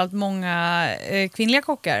framförallt många kvinnliga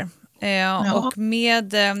kockar. Och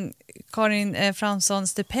med Karin Fransson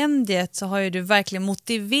stipendiet så har ju du verkligen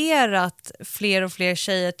motiverat fler och fler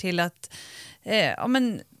tjejer till att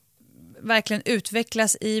verkligen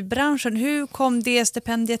utvecklas i branschen. Hur kom det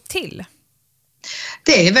stipendiet till?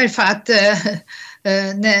 Det är väl för att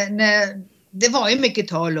det var ju mycket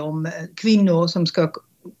tal om kvinnor som ska...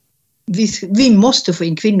 Vi måste få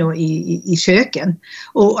in kvinnor i köken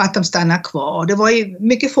och att de stannar kvar. Det var ju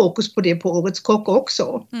mycket fokus på det på Årets kock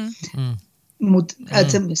också.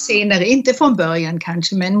 Alltså senare, inte från början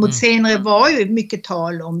kanske, men mot senare var ju mycket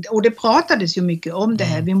tal om det. Och det pratades ju mycket om det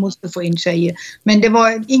här, vi måste få in tjejer. Men det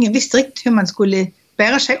var ingen visst riktigt hur man skulle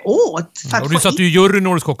bära sig åt. Och du satt ju i juryn i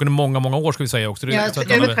Årets kocken i många, många år ska vi säga också.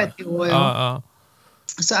 Över 30 år,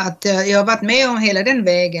 Så att jag har varit med om hela den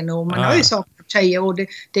vägen och man har ju saknat tjejer och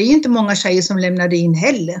det är ju inte många tjejer som lämnade in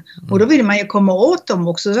heller. Och då vill man ju komma åt dem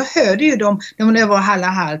också. Så hörde ju när det var Halla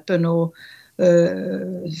Halpen och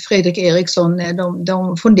Fredrik Eriksson,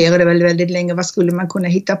 de funderade väldigt länge vad skulle man kunna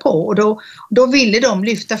hitta på. Och då ville de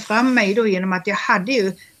lyfta fram mig då genom att jag hade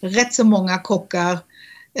ju rätt så många kockar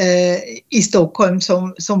i Stockholm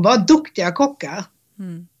som var duktiga kockar.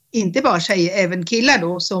 Inte bara tjejer, även killar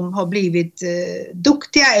då som har blivit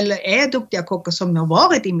duktiga eller är duktiga kockar som har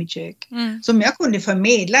varit i mitt kök. Som jag kunde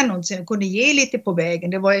förmedla någonting, jag kunde ge lite på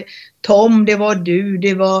vägen. Det var Tom, det var du,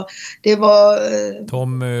 det var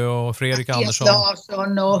Tommy och Fredrik Andersson.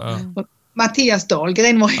 Larsson och Mattias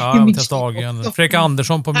Dahlgren var i mitt kök. Fredrik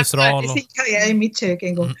Andersson på Mistral. Han hade sin karriär i mitt kök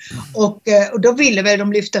en gång. Och då ville väl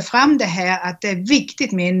de lyfta fram det här att det är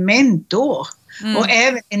viktigt med en mentor. Och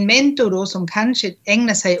även en mentor då som kanske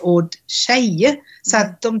ägnar sig åt tjejer så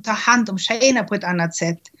att de tar hand om tjejerna på ett annat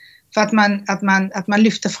sätt för att man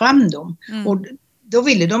lyfter fram dem. Och då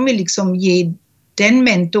ville de ju liksom ge den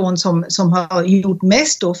mentorn som har gjort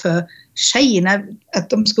mest då för tjejerna att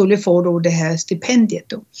de skulle få då det här stipendiet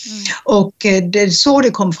då. Och det är så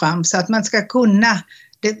det kom fram så att man ska kunna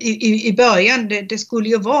i början, det skulle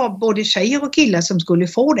ju vara både tjejer och killar som skulle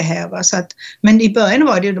få det här. Va? Så att, men i början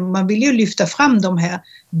var det, man vill ju lyfta fram de här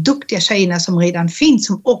duktiga tjejerna som redan finns,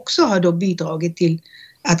 som också har då bidragit till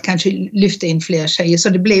att kanske lyfta in fler tjejer. Så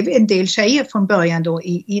det blev en del tjejer från början då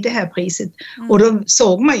i det här priset. Och då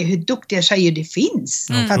såg man ju hur duktiga tjejer det finns.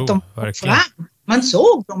 För att de kom fram. Man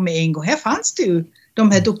såg dem med en gång. Här fanns det ju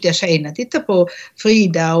de här duktiga tjejerna. Titta på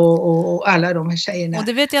Frida och alla de här tjejerna. Och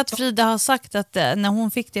det vet jag att Frida har sagt att när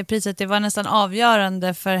hon fick det priset, det var nästan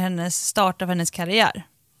avgörande för hennes start av hennes karriär.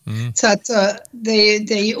 Så att det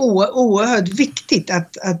är oerhört viktigt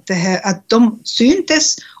att de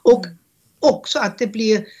syntes och också att det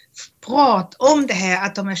blir prat om det här,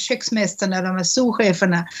 att de här köksmästarna, de här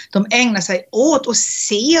souscheferna, de ägnar sig åt och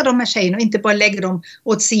ser de här tjejerna och inte bara lägger dem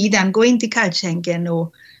åt sidan, gå in till kallskänken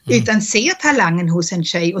utan ser talangen hos en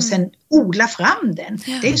tjej och sen odla fram den.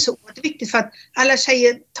 Det är så viktigt för att alla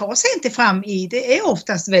tjejer tar sig inte fram det är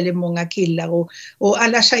oftast väldigt många killar och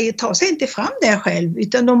alla tjejer tar sig inte fram där själv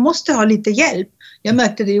utan de måste ha lite hjälp. Jag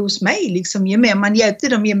märkte det hos mig, liksom, ju mer man hjälpte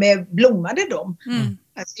dem, ju mer blommade de.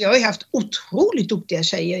 Alltså, jag har haft otroligt duktiga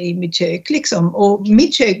tjejer i mitt kök liksom, och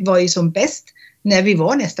mitt kök var ju som bäst när vi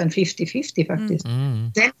var nästan 50-50 faktiskt.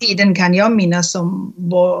 Den tiden kan jag minnas som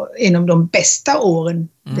var en av de bästa åren.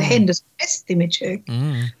 Det hände som bäst i mitt kök.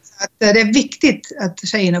 Så att det är viktigt att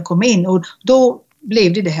tjejerna kom in och då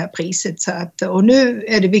blev det här priset. Så att, och nu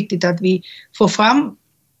är det viktigt att vi får fram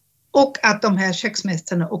och att de här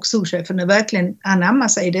köksmästarna och souscheferna verkligen anammar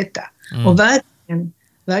sig i detta och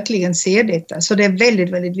verkligen ser detta. Så det är väldigt,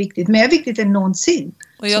 väldigt viktigt. Mer viktigt än någonsin.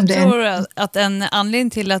 Och jag tror att en anledning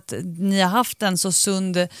till att ni har haft en så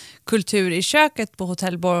sund kultur i köket på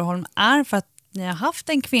Hotell Borgholm är för att ni har haft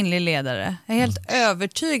en kvinnlig ledare. Jag är helt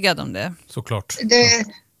övertygad om det. Såklart.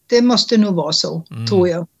 Det måste nog vara så, tror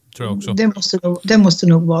jag. Tror jag också. Det måste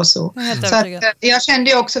nog vara så. Så att, jag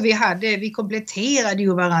kände också vi kompletterade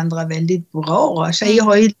ju varandra väldigt bra. Tjejer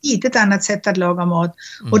har ju ett litet annat sätt att laga mat.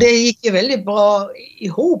 Och det gick ju väldigt bra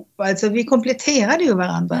ihop. Alltså vi kompletterade ju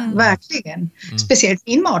varandra, verkligen. Speciellt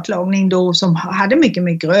min matlagning då som hade mycket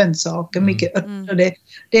med grönsaker, mycket örter.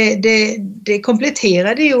 Det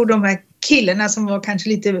kompletterade ju de här killarna som var kanske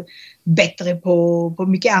lite bättre på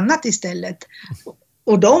mycket annat istället.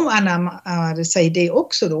 Och de anammade sig det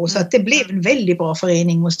också då. Så att det blev en väldigt bra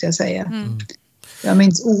förening måste jag säga. Jag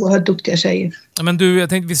minns oerhört duktiga tjejer. Men du, jag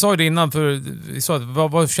tänkte, vi sa ju det innan, för vi sa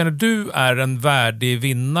att, vad känner du är en värdig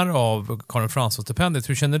vinnare av Karin Fransson-stipendiet?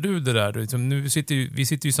 Hur känner du det där? Nu vi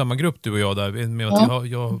sitter ju i samma grupp du och jag där med att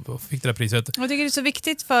jag fick det där priset. Jag tycker det är så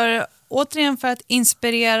viktigt för att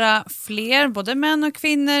inspirera fler, både män och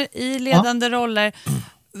kvinnor i ledande roller.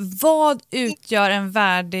 Vad utgör en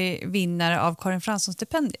värdig vinnare av Karin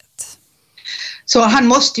Fransson-stipendiet? Så han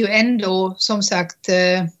måste ju ändå, som sagt,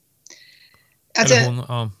 alltså,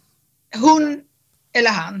 hon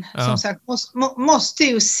eller han, som sagt, måste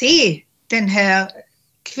ju se den här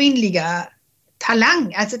kvinnliga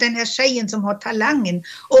talang, alltså den här tjejen som har talangen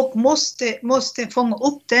och måste fånga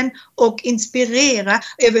upp den och inspirera,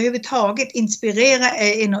 överhuvudtaget inspirera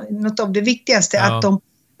är något av det viktigaste, att de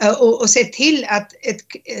och se till att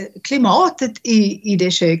klimatet i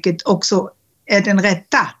det köket också är den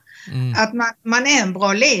rätta. Att man är en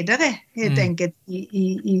bra ledare helt enkelt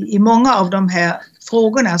i många av de här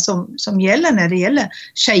frågorna som gäller när det gäller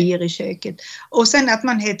tjejer i köket. Och sen att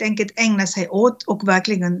man helt enkelt ägnar sig åt och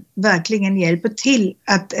verkligen hjälper till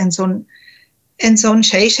att en sån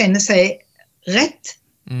tjej känner sig rätt.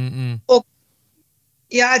 Och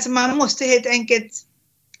alltså man måste helt enkelt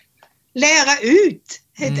lära ut.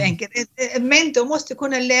 Helt enkelt. En mentor måste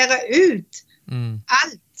kunna lära ut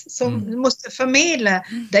allt som måste förmedla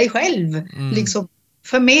dig själv. Liksom,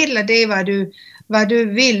 förmedla det vad du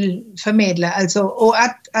vill förmedla. Alltså, och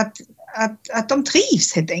att de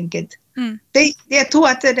trivs helt enkelt. Jag tror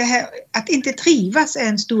att det här, att inte trivas är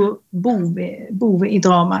en stor bov i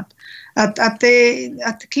dramat.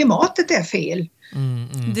 Att klimatet är fel.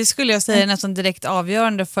 Det skulle jag säga är nästan direkt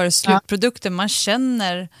avgörande för slutprodukten. Man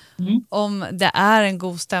känner om det är en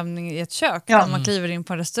god stämning i ett kök när man kliver in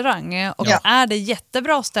på en restaurang. Och är det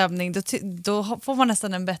jättebra stämning, då får man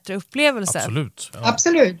nästan en bättre upplevelse. Absolut.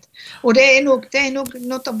 Absolut. Och det är nog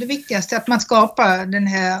något av det viktigaste, att man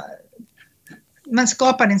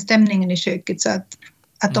skapar den stämningen i köket så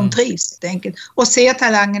att de trivs helt enkelt. Och ser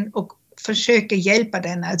talangen och försöker hjälpa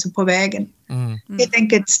den alltså på vägen. Helt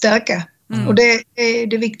enkelt stärka. Och det är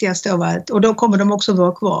det viktigaste av allt. Och då kommer de också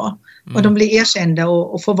vara kvar. Och de blir erkända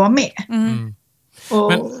och får vara med.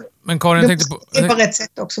 Men Karin, jag tänkte på... Det är på rätt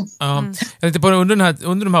sätt också. Jag tänkte på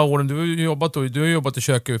under de här åren, du har jobbat i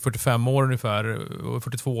kök i 45 år ungefär.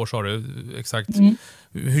 42 år sa du exakt.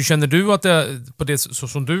 Hur känner du att det, på det så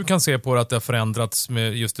som du kan se på det, att det har förändrats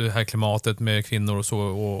med just det här klimatet med kvinnor och så,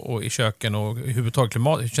 och i köken och överhuvudtaget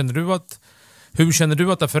klimat? Hur känner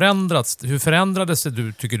du att det har förändrats? Hur förändrades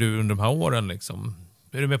det tycker du under de här åren liksom?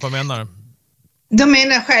 Är du med på vad jag menar? De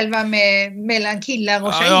menar själva mellan killar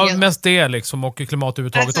och tjejer? Ja, mest det liksom, och klimat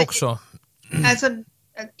överhuvudtaget också. Alltså,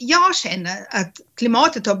 jag känner att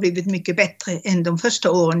klimatet har blivit mycket bättre än de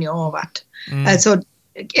första åren jag har varit. Alltså,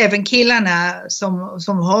 även killarna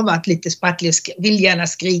som har varit lite sprattliga vill gärna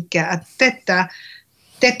skrika att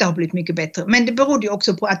Detta har blivit mycket bättre. Men det berodde ju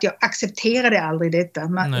också på att jag accepterade aldrig detta.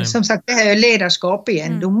 Som sagt, det här är ledarskap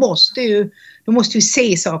igen. Du måste ju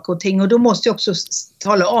se saker och ting. Och du måste ju också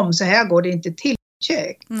tala om, så här går det inte till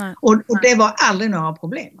kök. Och det var aldrig några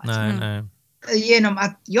problem. Alltså. Genom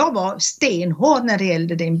att jag var stenhård när det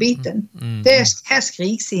gällde den biten. Här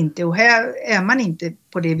skriks inte och här är man inte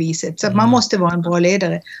på det viset. Så att man måste vara en bra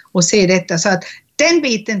ledare och se detta. Så att den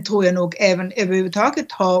biten tror jag nog även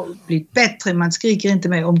överhuvudtaget har blivit bättre. Man skriker inte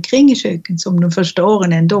mer omkring i köken som de första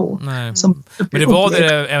åren ändå. Men det var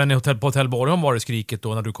det även på Hotell Borgholm var det skriket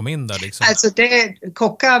då när du kom in där liksom? Alltså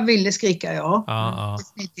kockar ville skrika,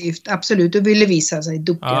 definitivt, absolut. Och ville visa sig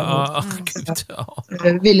duktiga.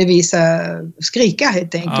 Ville skrika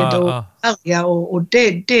helt enkelt och arga och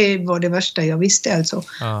det var det värsta jag visste alltså.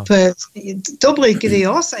 För då brukade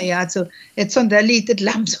jag säga alltså ett sånt där litet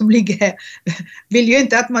lamm som ligger här vill ju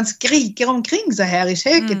inte att man skriker omkring så här i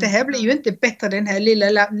köket. Det här blir ju inte bättre, den här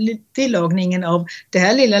lilla tillagningen av det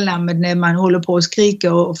här lilla lammet när man håller på att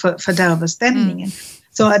skrika och fördärva stämningen.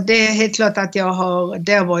 Så det är helt klart att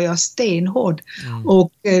där var jag stenhård.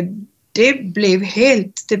 Och det blev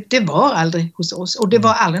det var aldrig hos oss. Och det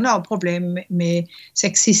var aldrig några problem med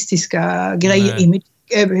sexistiska grejer i mitt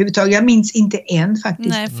överhuvudtaget. Jag minns inte än faktiskt.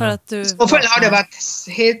 Nej, för att du... Och för har det varit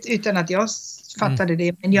helt utan att jag fattade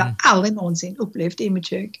det. Men jag har aldrig någonsin upplevt i mitt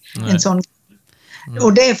kök en sån.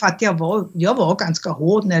 Och det är för att jag var ganska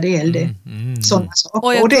hård när det gällde sådana saker.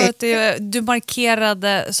 Och jag tror att du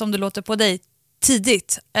markerade, som det låter på dig,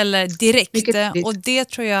 tidigt eller direkt. Och det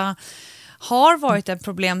tror jag har varit ett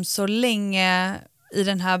problem så länge i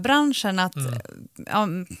den här branschen att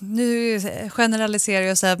nu generaliserar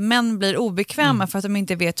jag och säger att män blir obekväma för att de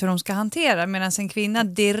inte vet hur de ska hantera, medan en kvinna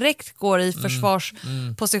direkt går i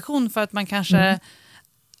försvarsposition för att man kanske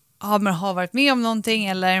har varit med om någonting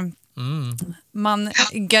eller man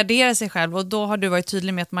garderar sig själv, och då har du varit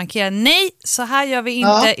tydlig med att markera nej, så här gör vi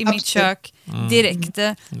inte i mitt kök direkt,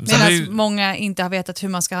 medan många inte har vetat hur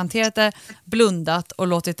man ska hantera det, blundat och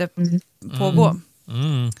låtit det pågå.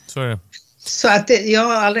 Så är det. Så att jag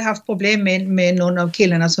har aldrig haft problem med någon av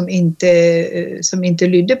killarna som inte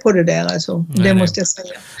lydde på det där. Alltså. Det måste jag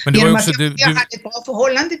säga. Men det var också, jag hade ett bra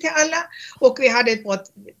förhållande till alla och vi hade ett bra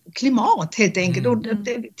klimat helt enkelt. Och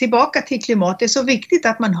tillbaka till klimat. Det är så viktigt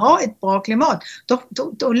att man har ett bra klimat.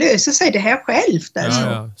 Då löser sig det här självt. Alltså.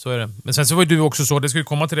 Ja, så är det. Men sen så var ju du också så, det skulle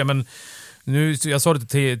komma till det, men nu, jag sa det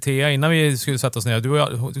till Thea innan vi skulle sätta oss ner.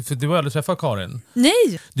 Du var aldrig träffat Karin.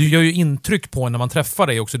 Nej. Du gör ju intryck på när man träffar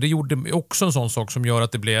dig också. Det gjorde också en sån sak som gör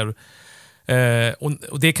att det blev...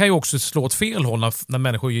 och det kan ju också slå åt fel håll när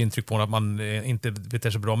människor ger intryck på att man inte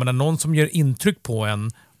beter sig bra. Men när någon som ger intryck på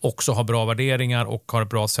en också har bra värderingar och har ett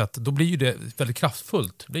bra sätt, då blir ju det väldigt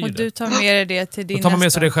kraftfullt. Det och du tar med dig det till din nästa. Då tar man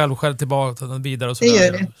med sig det själv tillbaka vidare och så. Det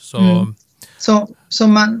gör det. Så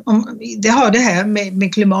det har det här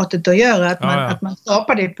med klimatet att göra, att man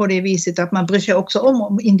skapar det på det viset att man bryr sig också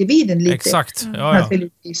om individen lite. Exakt.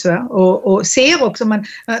 Och ser också,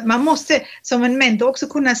 man måste som en mentor också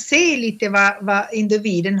kunna se lite vad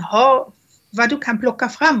individen har, vad du kan plocka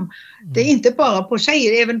fram. Det är inte bara på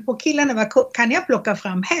tjejer, även på killarna, vad kan jag plocka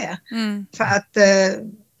fram här för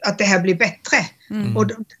att det här blir bättre. Och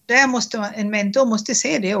där måste en mentor måste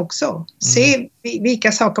se det också. Se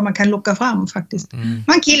vilka saker man kan locka fram faktiskt.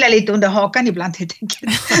 Man killar lite under hakan ibland helt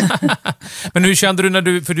enkelt. Men hur kände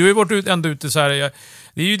du för du har ju varit ändå ute så här,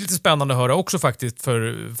 det är ju lite spännande att höra också faktiskt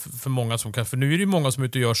för många som kan, för nu är det ju många som är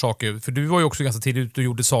ute och gör saker, för du var ju också ganska tidigt ute och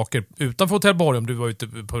gjorde saker utanför Hotell Borgholm. Du var ute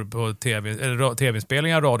på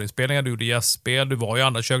tv-inspelningar, radioinspelningar, du gjorde gästspel, du var i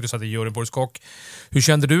andra kök, du satt i Göteborgs kock. Hur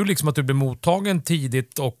kände du liksom att du blev mottagen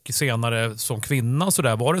tidigt och senare som kvinna så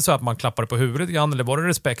där? Var det så att man klappade på huvudet igen, eller var det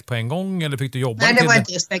respekt på en gång, eller fick du jobba? Nej, det var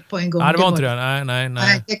inte respekt på en gång. Nej, det var inte det.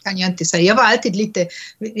 Nej, det kan jag inte säga. Jag var alltid lite,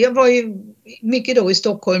 jag var ju mycket då i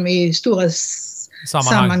Stockholm i stora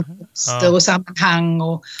sammankomster och sammanhang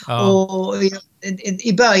och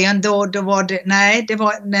i början då var det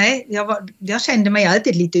jag kände mig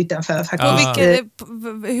alltid lite utanför faktiskt.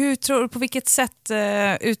 På vilket sätt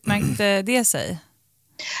utmärkte det sig?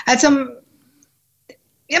 Alltså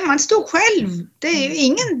man stod själv. Det är ju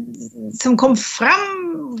ingen som kom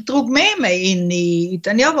fram drog med mig in i,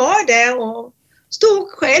 utan jag var där och stod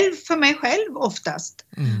själv för mig själv oftast.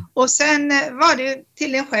 Och sen var det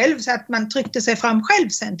till en själv så att man tryckte sig fram själv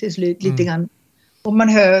sen till slut lite grann. Och man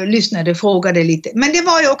lyssnade, frågade lite. Men det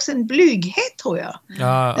var ju också en blyghet tror jag.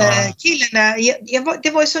 Killarna,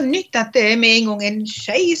 det var ju så nytt att det är med en gång en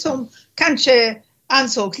tjej som kanske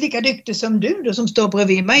ansågs lika duktig som du då, som står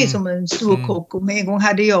bredvid mig som en stor kock. Och med en gång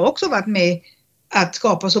hade jag också varit med att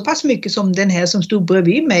skapa så pass mycket som den här som stod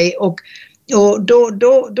bredvid mig. Och Och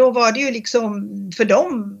då var det ju liksom, för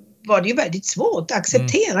dem var det ju väldigt svårt att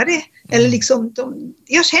acceptera det. Eller liksom,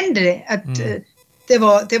 jag kände det, att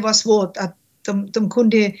det var svårt att de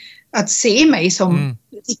kunde att se mig som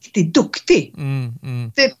riktigt duktig.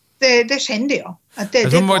 Det kände jag. Att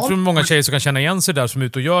jag tror många tjejer som kan känna igen sig där som är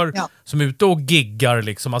ute och gör, som är ute och giggar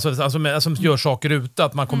liksom, alltså som gör saker ute,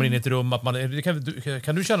 att man kommer in i ett rum, att man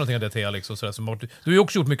kan du känna någonting av det, Thea, liksom, sådär, som, du har ju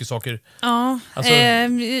också gjort mycket saker. Ja, alltså,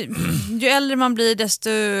 ju äldre man blir desto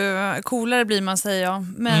coolare blir man, säger jag.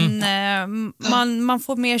 Men man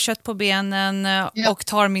får mer kött på benen och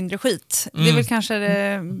tar mindre skit. Det är väl kanske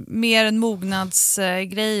mer en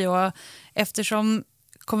mognadsgrej, och eftersom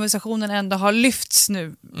konversationen ändå har lyfts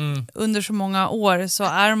nu under så många år, så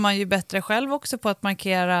är man ju bättre själv också på att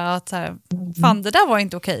markera att fan, det där var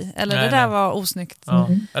inte okej, eller det där var osnyggt. Ja.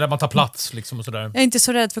 Eller man tar plats liksom och sådär. Jag är inte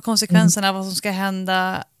så rädd för konsekvenserna av vad som ska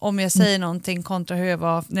hända om jag säger någonting kontra hur jag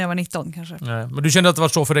var när jag var 19 kanske. Nej. Men du kände att det var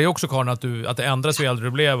så för dig också, Karin, att det ändrades ju äldre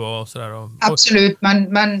du blev och sådär? Absolut,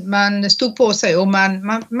 man stod på sig, och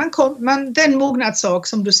man den mognadssak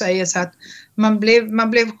som du säger, så att man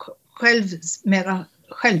blev själv mera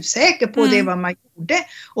självsäker på det vad man gjorde,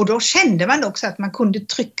 och då kände man också att man kunde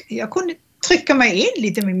trycka mig in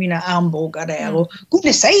lite med mina armbågar där och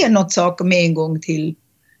kunde säga något saker med en gång till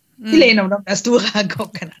en av de där stora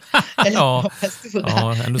kockarna.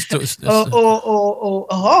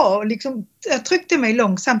 Liksom, jag tryckte mig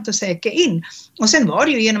långsamt och säkert in, och sen var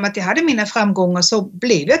det ju genom att jag hade mina framgångar, så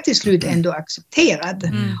blev jag till slut ändå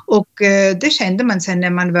accepterad, och det kände man sen när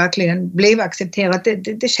man verkligen blev accepterad,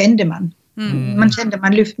 det kände man. Man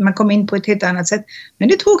kände man kom in på ett helt annat sätt, men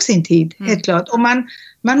det tog sin tid, helt klart, och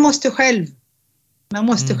man måste själv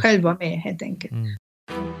vara med, helt enkelt.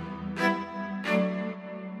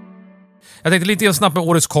 Jag tänkte lite snabbt med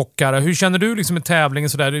Årets kockar. Hur känner du liksom med tävlingen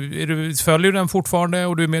sådär? Följer du den fortfarande,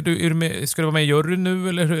 och ska du vara med i juryn nu,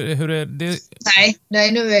 eller hur är det?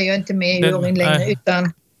 Nej, nu är jag inte med i juryn längre,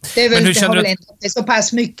 utan det är väl, det har väl inte så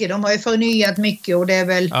pass mycket. De har ju förnyat mycket, och det är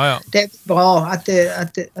väl det är bra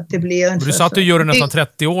att det blir en... Du satt i juryn nästan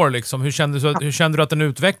 30 år liksom. Hur kände du att den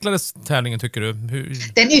utvecklades, tävlingen, tycker du?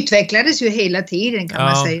 Den utvecklades ju hela tiden, kan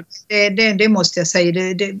man säga. Det måste jag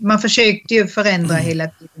säga. Man försökte ju förändra hela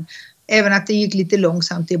tiden. Även att det gick lite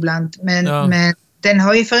långsamt ibland. Men den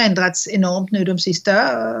har ju förändrats enormt nu de sista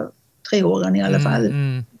 3 åren i alla fall.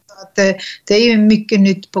 Att det är ju mycket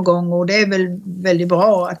nytt på gång, och det är väl väldigt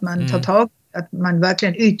bra att man tar tag, att man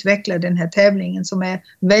verkligen utvecklar den här tävlingen, som är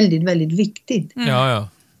väldigt, väldigt viktig.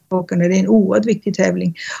 Och det är en oerhört viktig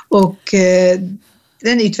tävling, och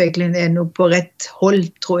den utvecklingen är nog på rätt håll,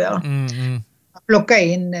 tror jag. Plocka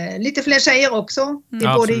in lite fler tjejer också i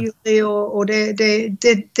både jury, och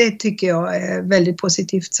det tycker jag är väldigt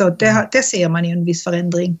positivt, så det ser man ju en viss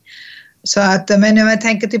förändring. Så att, men när jag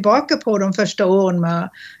tänker tillbaka på de första åren,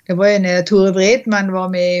 det var ju när Tore Wretman var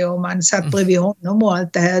med och man satt bredvid honom och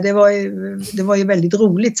allt det här. Det var ju väldigt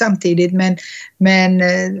roligt samtidigt, men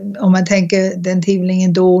om man tänker den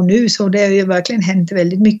tävlingen då och nu, så det har ju verkligen hänt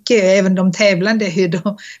väldigt mycket. Även de tävlande,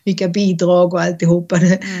 vilka bidrag och alltihopa,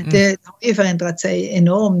 det har ju förändrat sig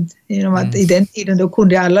enormt. Genom att i den tiden då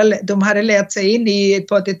kunde de hade lärt sig in i ett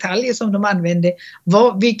par detaljer som de använde.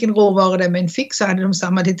 Vilken råvara de än fick, så hade de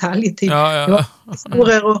samma detaljer till.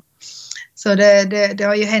 Så det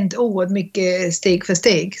har ju hänt oerhört mycket steg för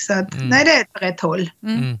steg. Så att, nej, det är på rätt håll.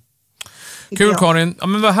 Kul, Karin. Ja,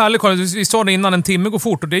 men vad härligt, Karin. Vi sa det innan, en timme går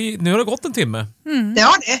fort, och nu har det gått en timme. Det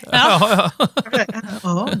har det.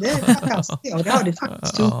 Ja, det är fantastiskt. Ja, det har det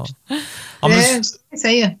faktiskt gjort.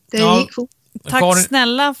 Det gick fort. Tack Karin,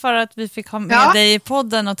 snälla för att vi fick ha med dig i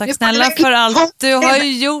podden, och tack snälla för allt du har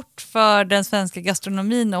gjort för den svenska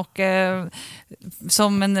gastronomin, och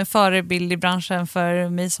som en förebild i branschen för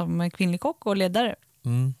mig som kvinnlig kock och ledare.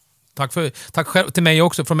 Tack själv till mig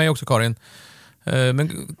också, från mig också, Karin.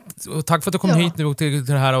 Tack för att du kom hit nu till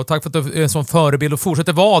det här, och tack för att du är en sån förebild och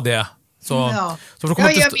fortsätter vara det. Så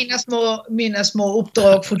jag gör mina små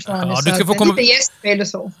uppdrag fortfarande. Du ska få komma... lite gästspel och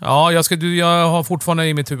så. Ja, jag har fortfarande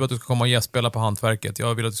i mitt huvud att du ska komma och gästspela på Hantverket.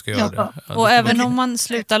 Jag vill att du ska göra det. Och även om man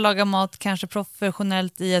slutar laga mat kanske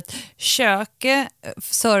professionellt i ett kök,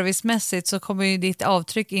 servicemässigt, så kommer ju ditt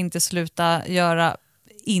avtryck inte sluta göra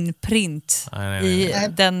inprint i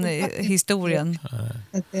den historien.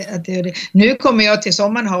 Att det är det. Nu kommer jag till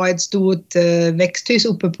sommaren ha ett stort växthus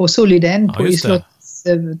uppe på Soliden på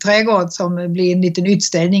trädgård, som blir en liten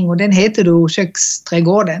utställning, och den heter då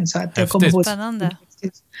Köksträdgården, så att jag kommer ihåg,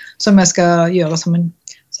 som jag ska göra som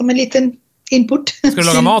en liten input. Ska du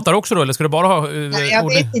laga mat där också då, eller ska du bara ha... Jag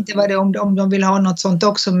vet inte vad det är, om de vill ha något sånt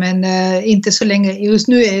också, men inte så länge. Just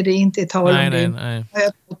nu är det inte tal om det. Nej.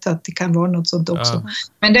 Jag tror att det kan vara något sånt också. Ja.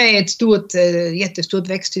 Men det är ett jättestort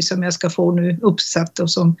växthus som jag ska få nu uppsatt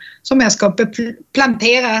och som jag ska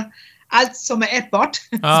plantera allt som är ätbart.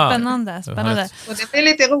 Spännande. Och det blir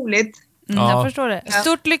lite roligt. Jag förstår det.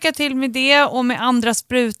 Stort lycka till med det och med andra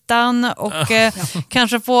sprutan och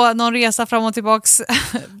kanske få någon resa fram och tillbaks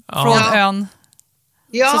från ön.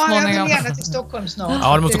 Ja, jag vill gärna till Stockholm snart.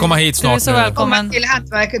 Ja, du måste komma hit snart. Du är så välkommen. Komma till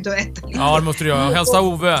hantverket och äta. Ja, det måste du göra. Hälsa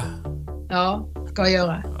Ove. Ja, ska jag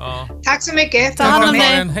göra. Ja. Tack så mycket. Ta hand om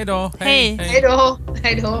dig. Hej då. Hej då.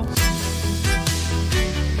 Hej då.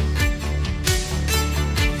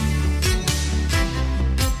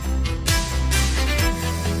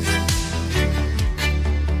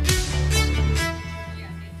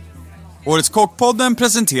 Årets Kockpodden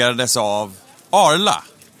presenterades av Arla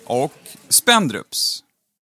och Spendrups.